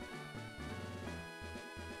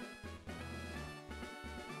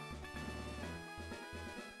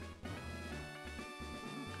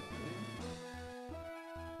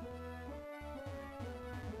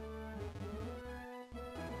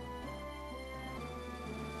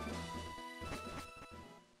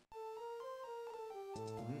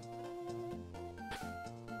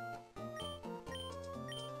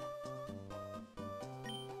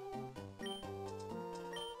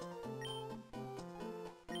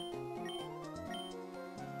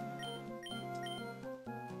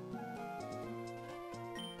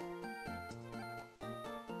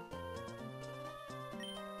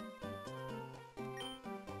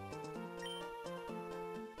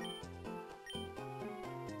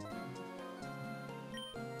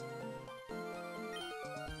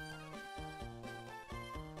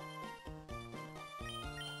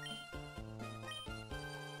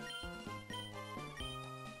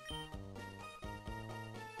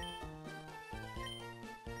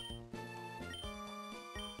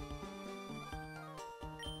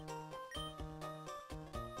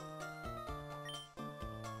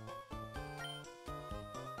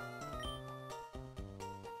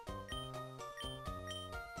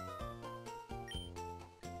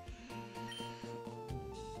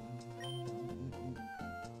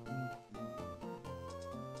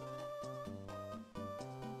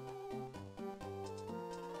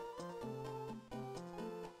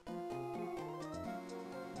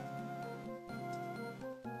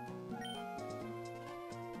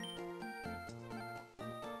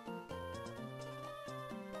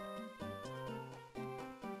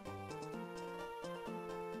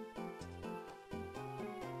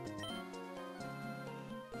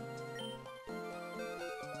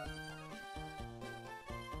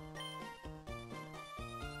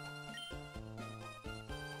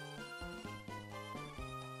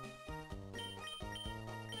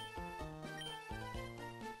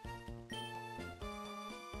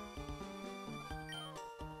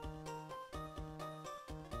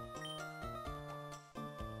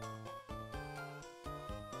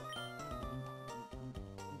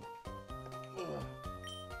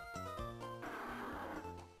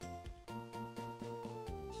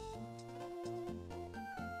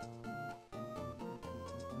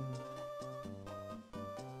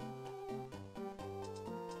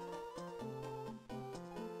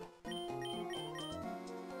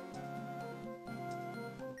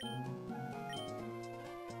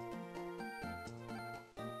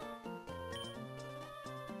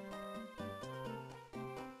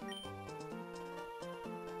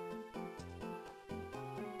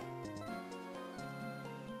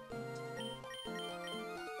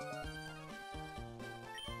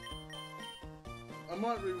 I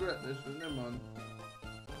might regret this, but never mind.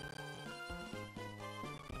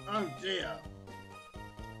 Oh dear.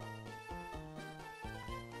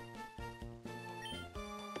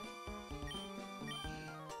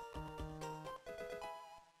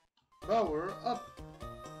 Power up.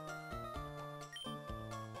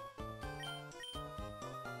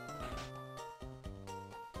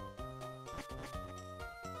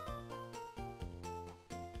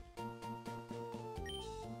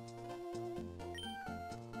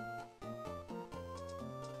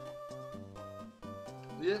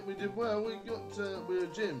 Yeah, we did well. We got we're a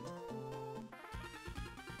gym.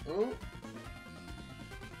 Oh.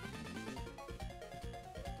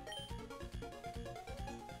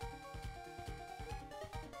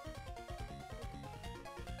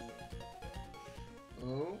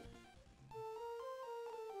 Oh.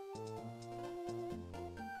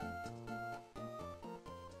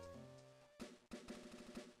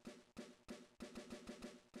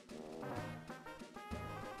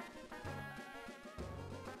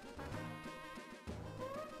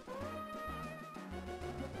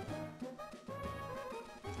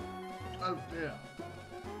 Oh dear.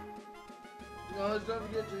 Guys, don't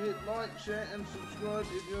forget to hit like, share and subscribe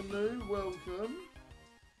if you're new. Welcome.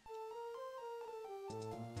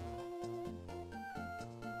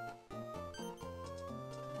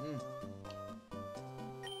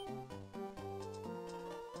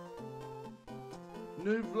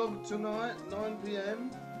 New vlog tonight, 9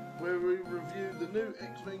 PM, where we review the new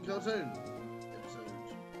X-Men cartoon episode.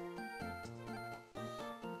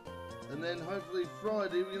 And then hopefully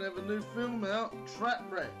Friday we're going to have a new film out,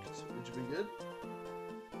 Trap-Wrecked, which will be good.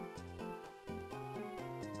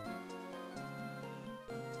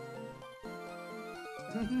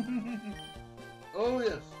 Oh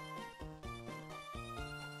yes.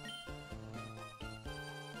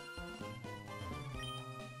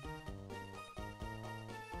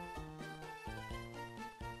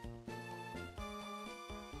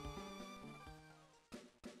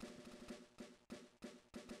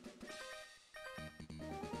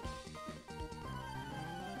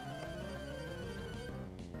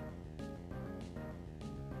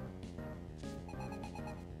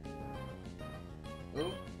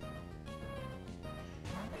 Oh.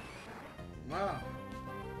 Wow.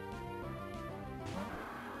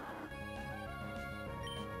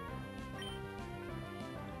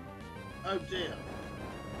 Oh dear.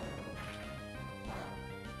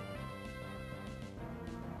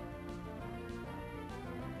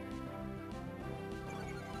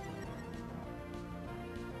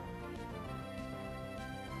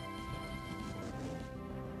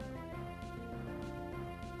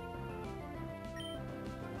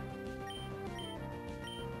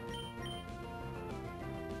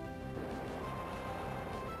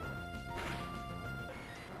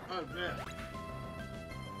 Oh dear.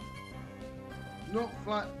 Not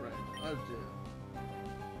flatbread. Oh dear.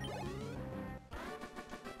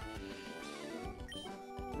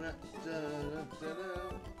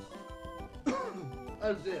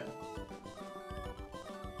 Oh dear.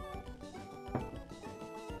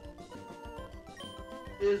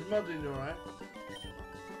 Here's mudding, alright?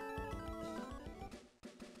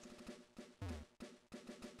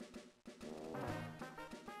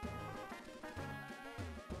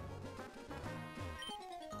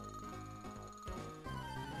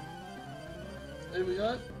 Here we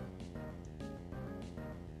go.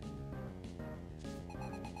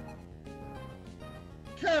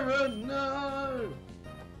 Karen, no!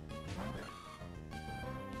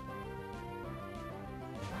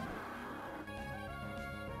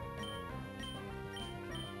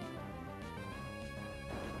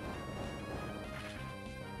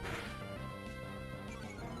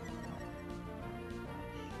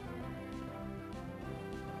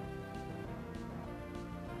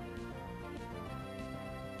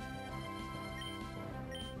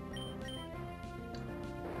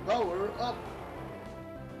 Power up!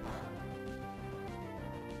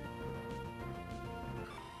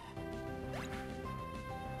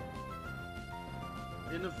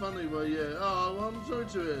 In a funny way, yeah. Oh, well, I'm sorry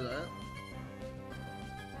to hear that.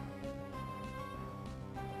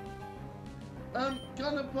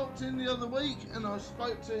 Kind of popped in the other week and I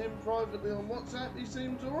spoke to him privately on WhatsApp. He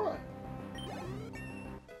seemed alright.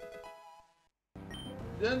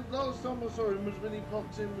 The last time I saw him was when he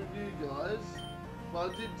popped in with you guys. But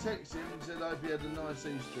I did text him and said I hope he had a nice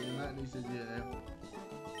Easter and that, and he said yeah.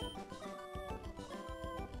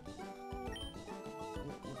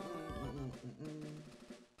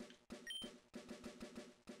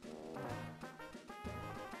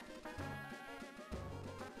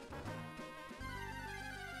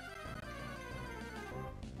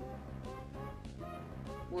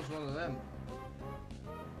 What's one of them?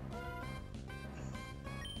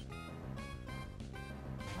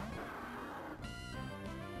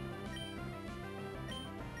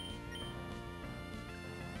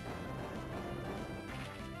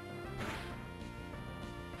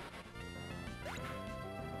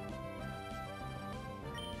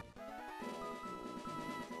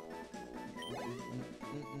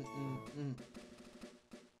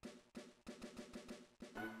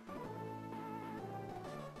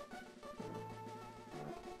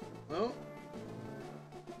 Oh.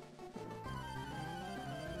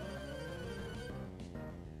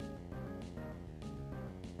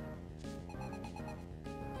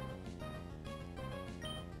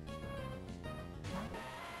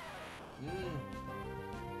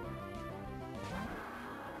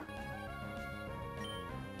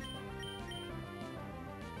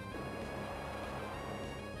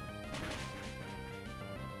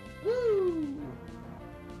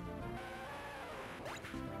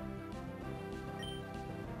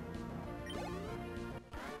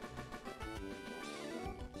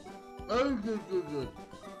 Oh, good, good, good.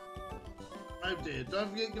 Oh dear. Don't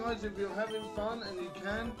forget, guys, if you're having fun and you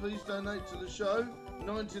can, please donate to the show.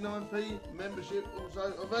 99p membership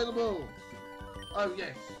also available. Oh,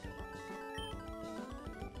 yes.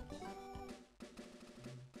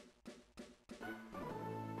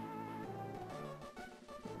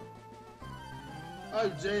 Oh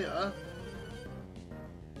dear.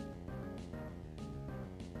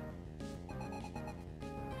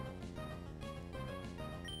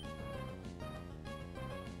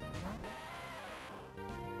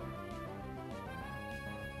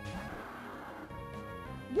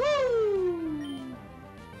 Woo!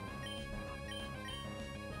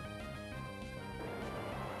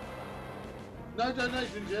 No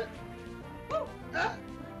donations yet. Woo! Ah!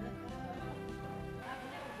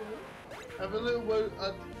 Have a little woo.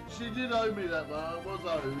 She did owe me that one. I was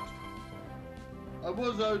owed. I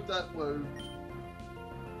was owed that woo.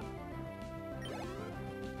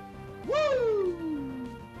 Woo!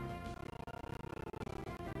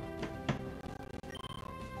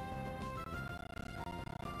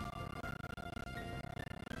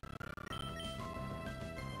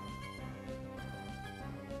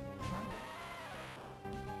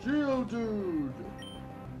 Geodude!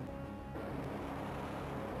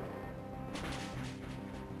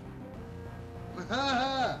 Ha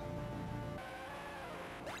ha!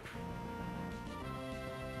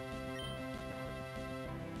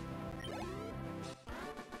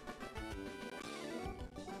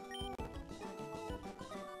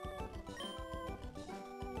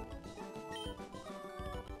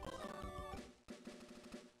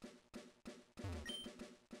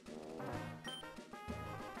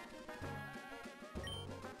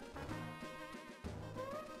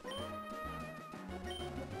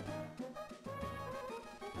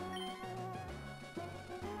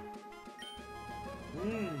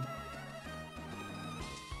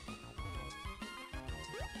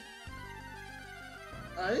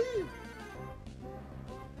 Hey?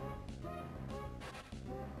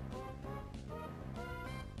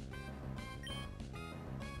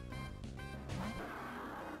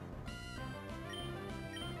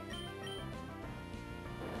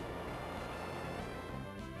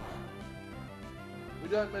 We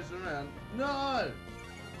don't mess around. No!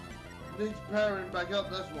 Needs powering back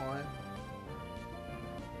up, that's why.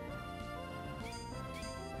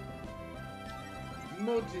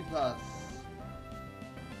 Multipass.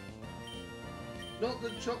 Not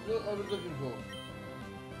the chocolate I was looking for.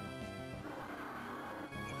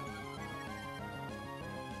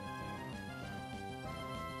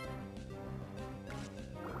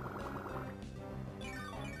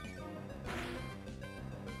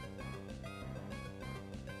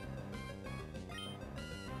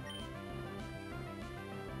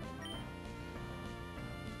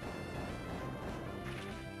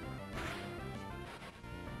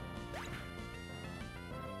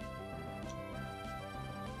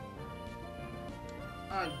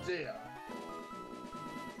 Oh dear.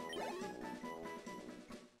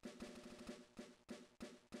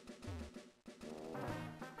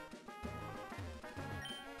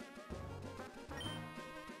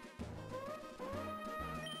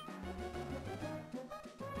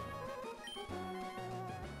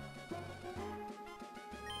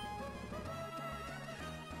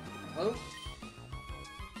 Oh.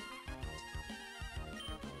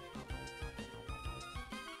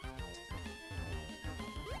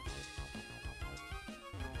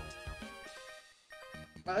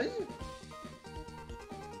 Hey?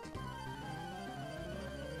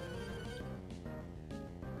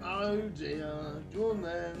 Oh dear, go on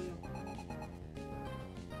then.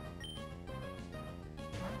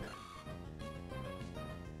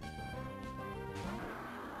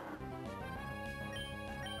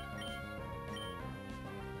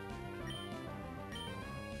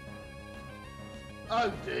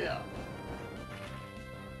 Oh dear.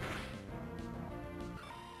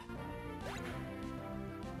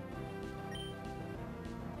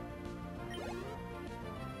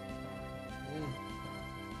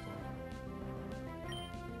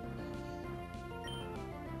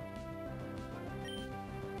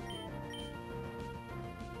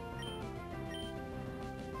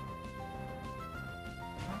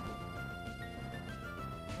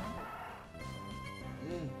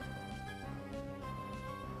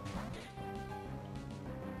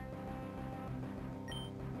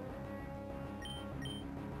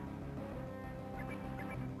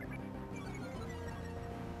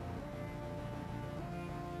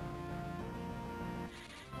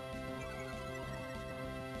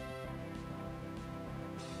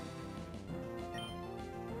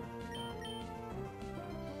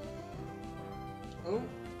 Oh.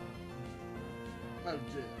 Oh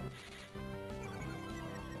dear.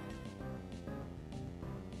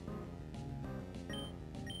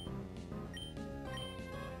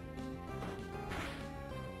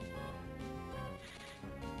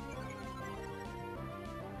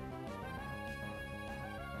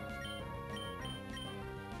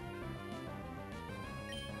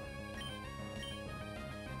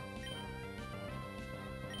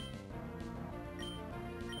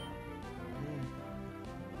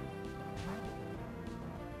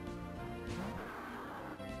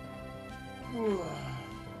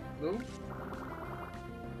 Nope.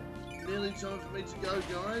 Nearly time for me to go,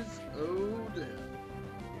 guys. Oh dear.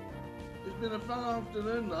 It's been a fun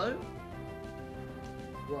afternoon though.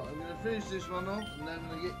 Right, I'm going to finish this one off and then I'm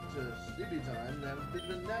going to get to sleepy time and have a bit of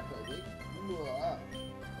a nap, I think.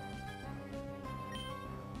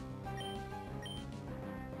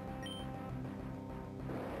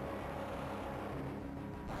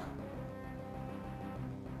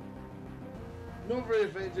 Not very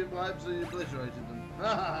effective, but I absolutely obliterated them.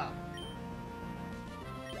 Ha ha ha!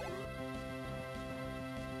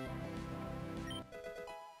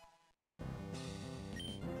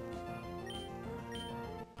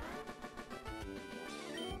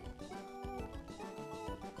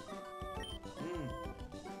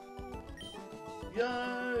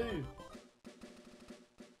 Yay!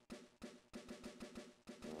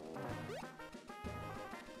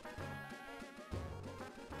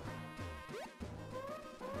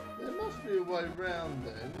 There must be a way round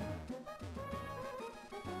then.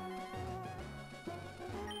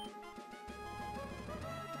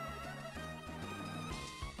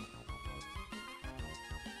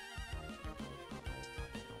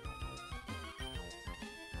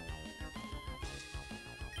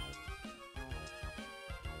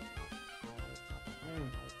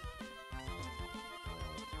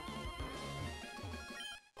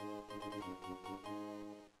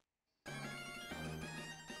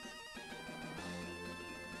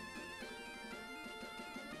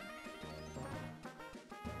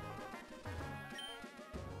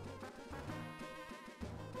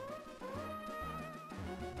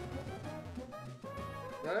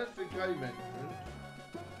 Now that's the cave entrance.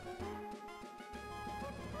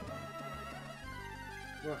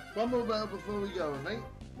 Right, one more battle before we go, I think.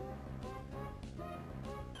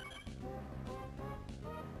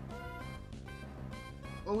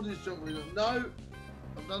 All this chocolate. No!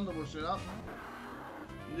 I've done the washing up.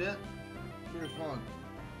 Yeah, we're fine.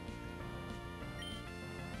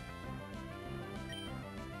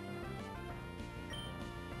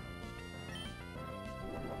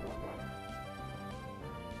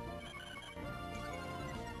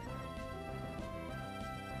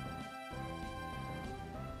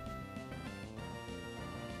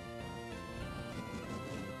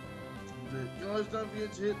 Guys, don't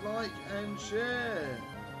forget to hit like and share.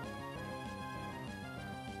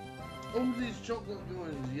 All these chocolate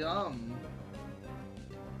coins, yum.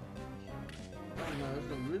 Oh no, that's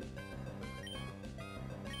not good.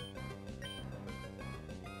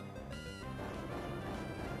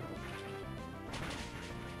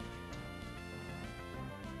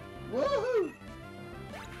 Woohoo!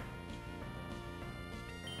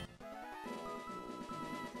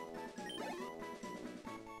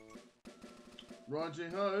 Righty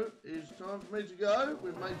ho, it's time for me to go.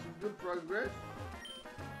 We've made some good progress.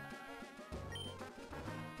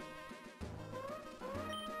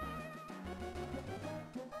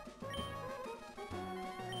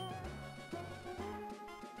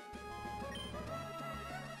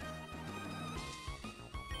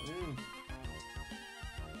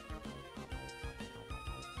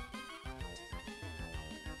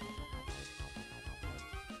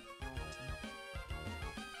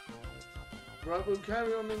 Right, we'll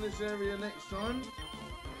carry on in this area next time.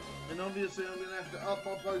 And obviously I'm going to have to up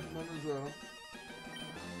my Pokemon as well.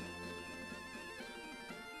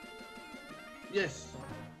 Yes.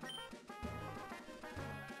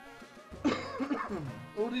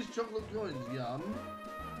 All these chocolate coins, yum.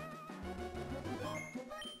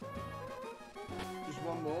 Just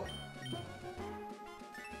one more.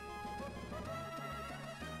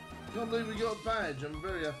 Can't believe we got a badge, I'm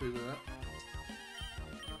very happy with that.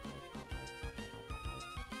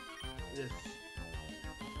 Yes.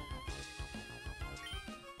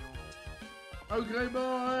 Okay,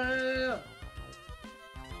 bye!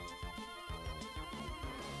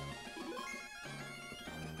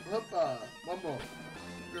 Hoppa! One more.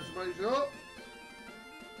 Just make sure.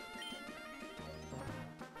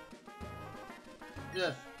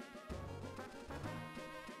 Yes.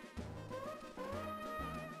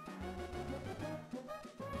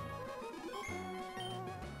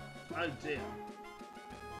 Oh dear.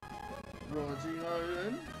 Righty-ho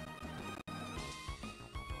then.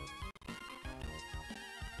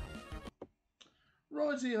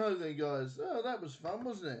 Righty-ho then, guys. Oh, that was fun,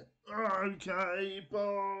 wasn't it? Okay,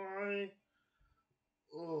 bye.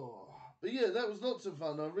 Oh, but yeah, that was lots of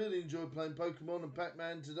fun. I really enjoyed playing Pokemon and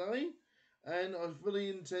Pac-Man today. And I fully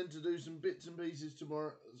intend to do some bits and pieces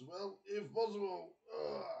tomorrow as well, if possible.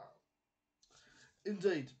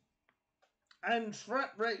 Indeed. And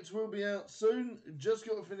Trapwrecked will be out soon. Just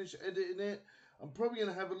got to finish editing it. I'm probably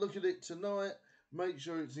going to have a look at it tonight. Make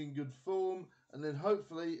sure it's in good form. And then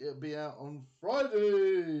hopefully it'll be out on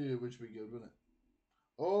Friday. Which will be good, won't it?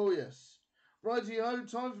 Oh, yes. Righty-ho,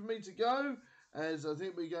 time for me to go. As I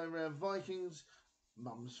think we're going around Vikings.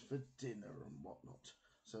 Mum's for dinner and whatnot.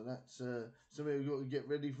 So that's something we've got to get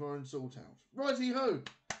ready for and sort out. Righty-ho.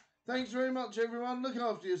 Thanks very much, everyone. Look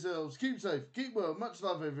after yourselves. Keep safe. Keep well. Much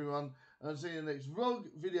love, everyone. And I'll see you in the next vlog,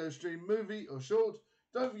 video stream, movie or short.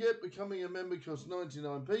 Don't forget, becoming a member costs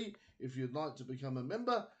 99p if you'd like to become a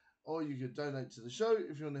member. Or you could donate to the show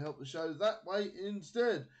if you want to help the show that way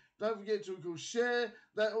instead. Don't forget to, of course, share.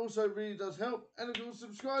 That also really does help. And, of course,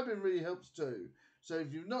 subscribing really helps too. So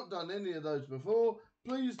if you've not done any of those before,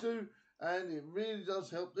 please do. And it really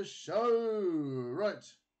does help the show. Right.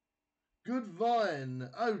 Good vine.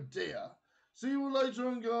 Oh, dear. See you all later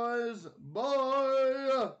on, guys.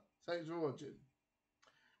 Bye. Thanks for watching.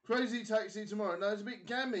 Crazy taxi tomorrow. No, it's a bit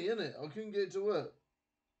gammy, isn't it? I couldn't get it to work.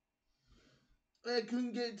 I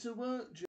couldn't get it to work,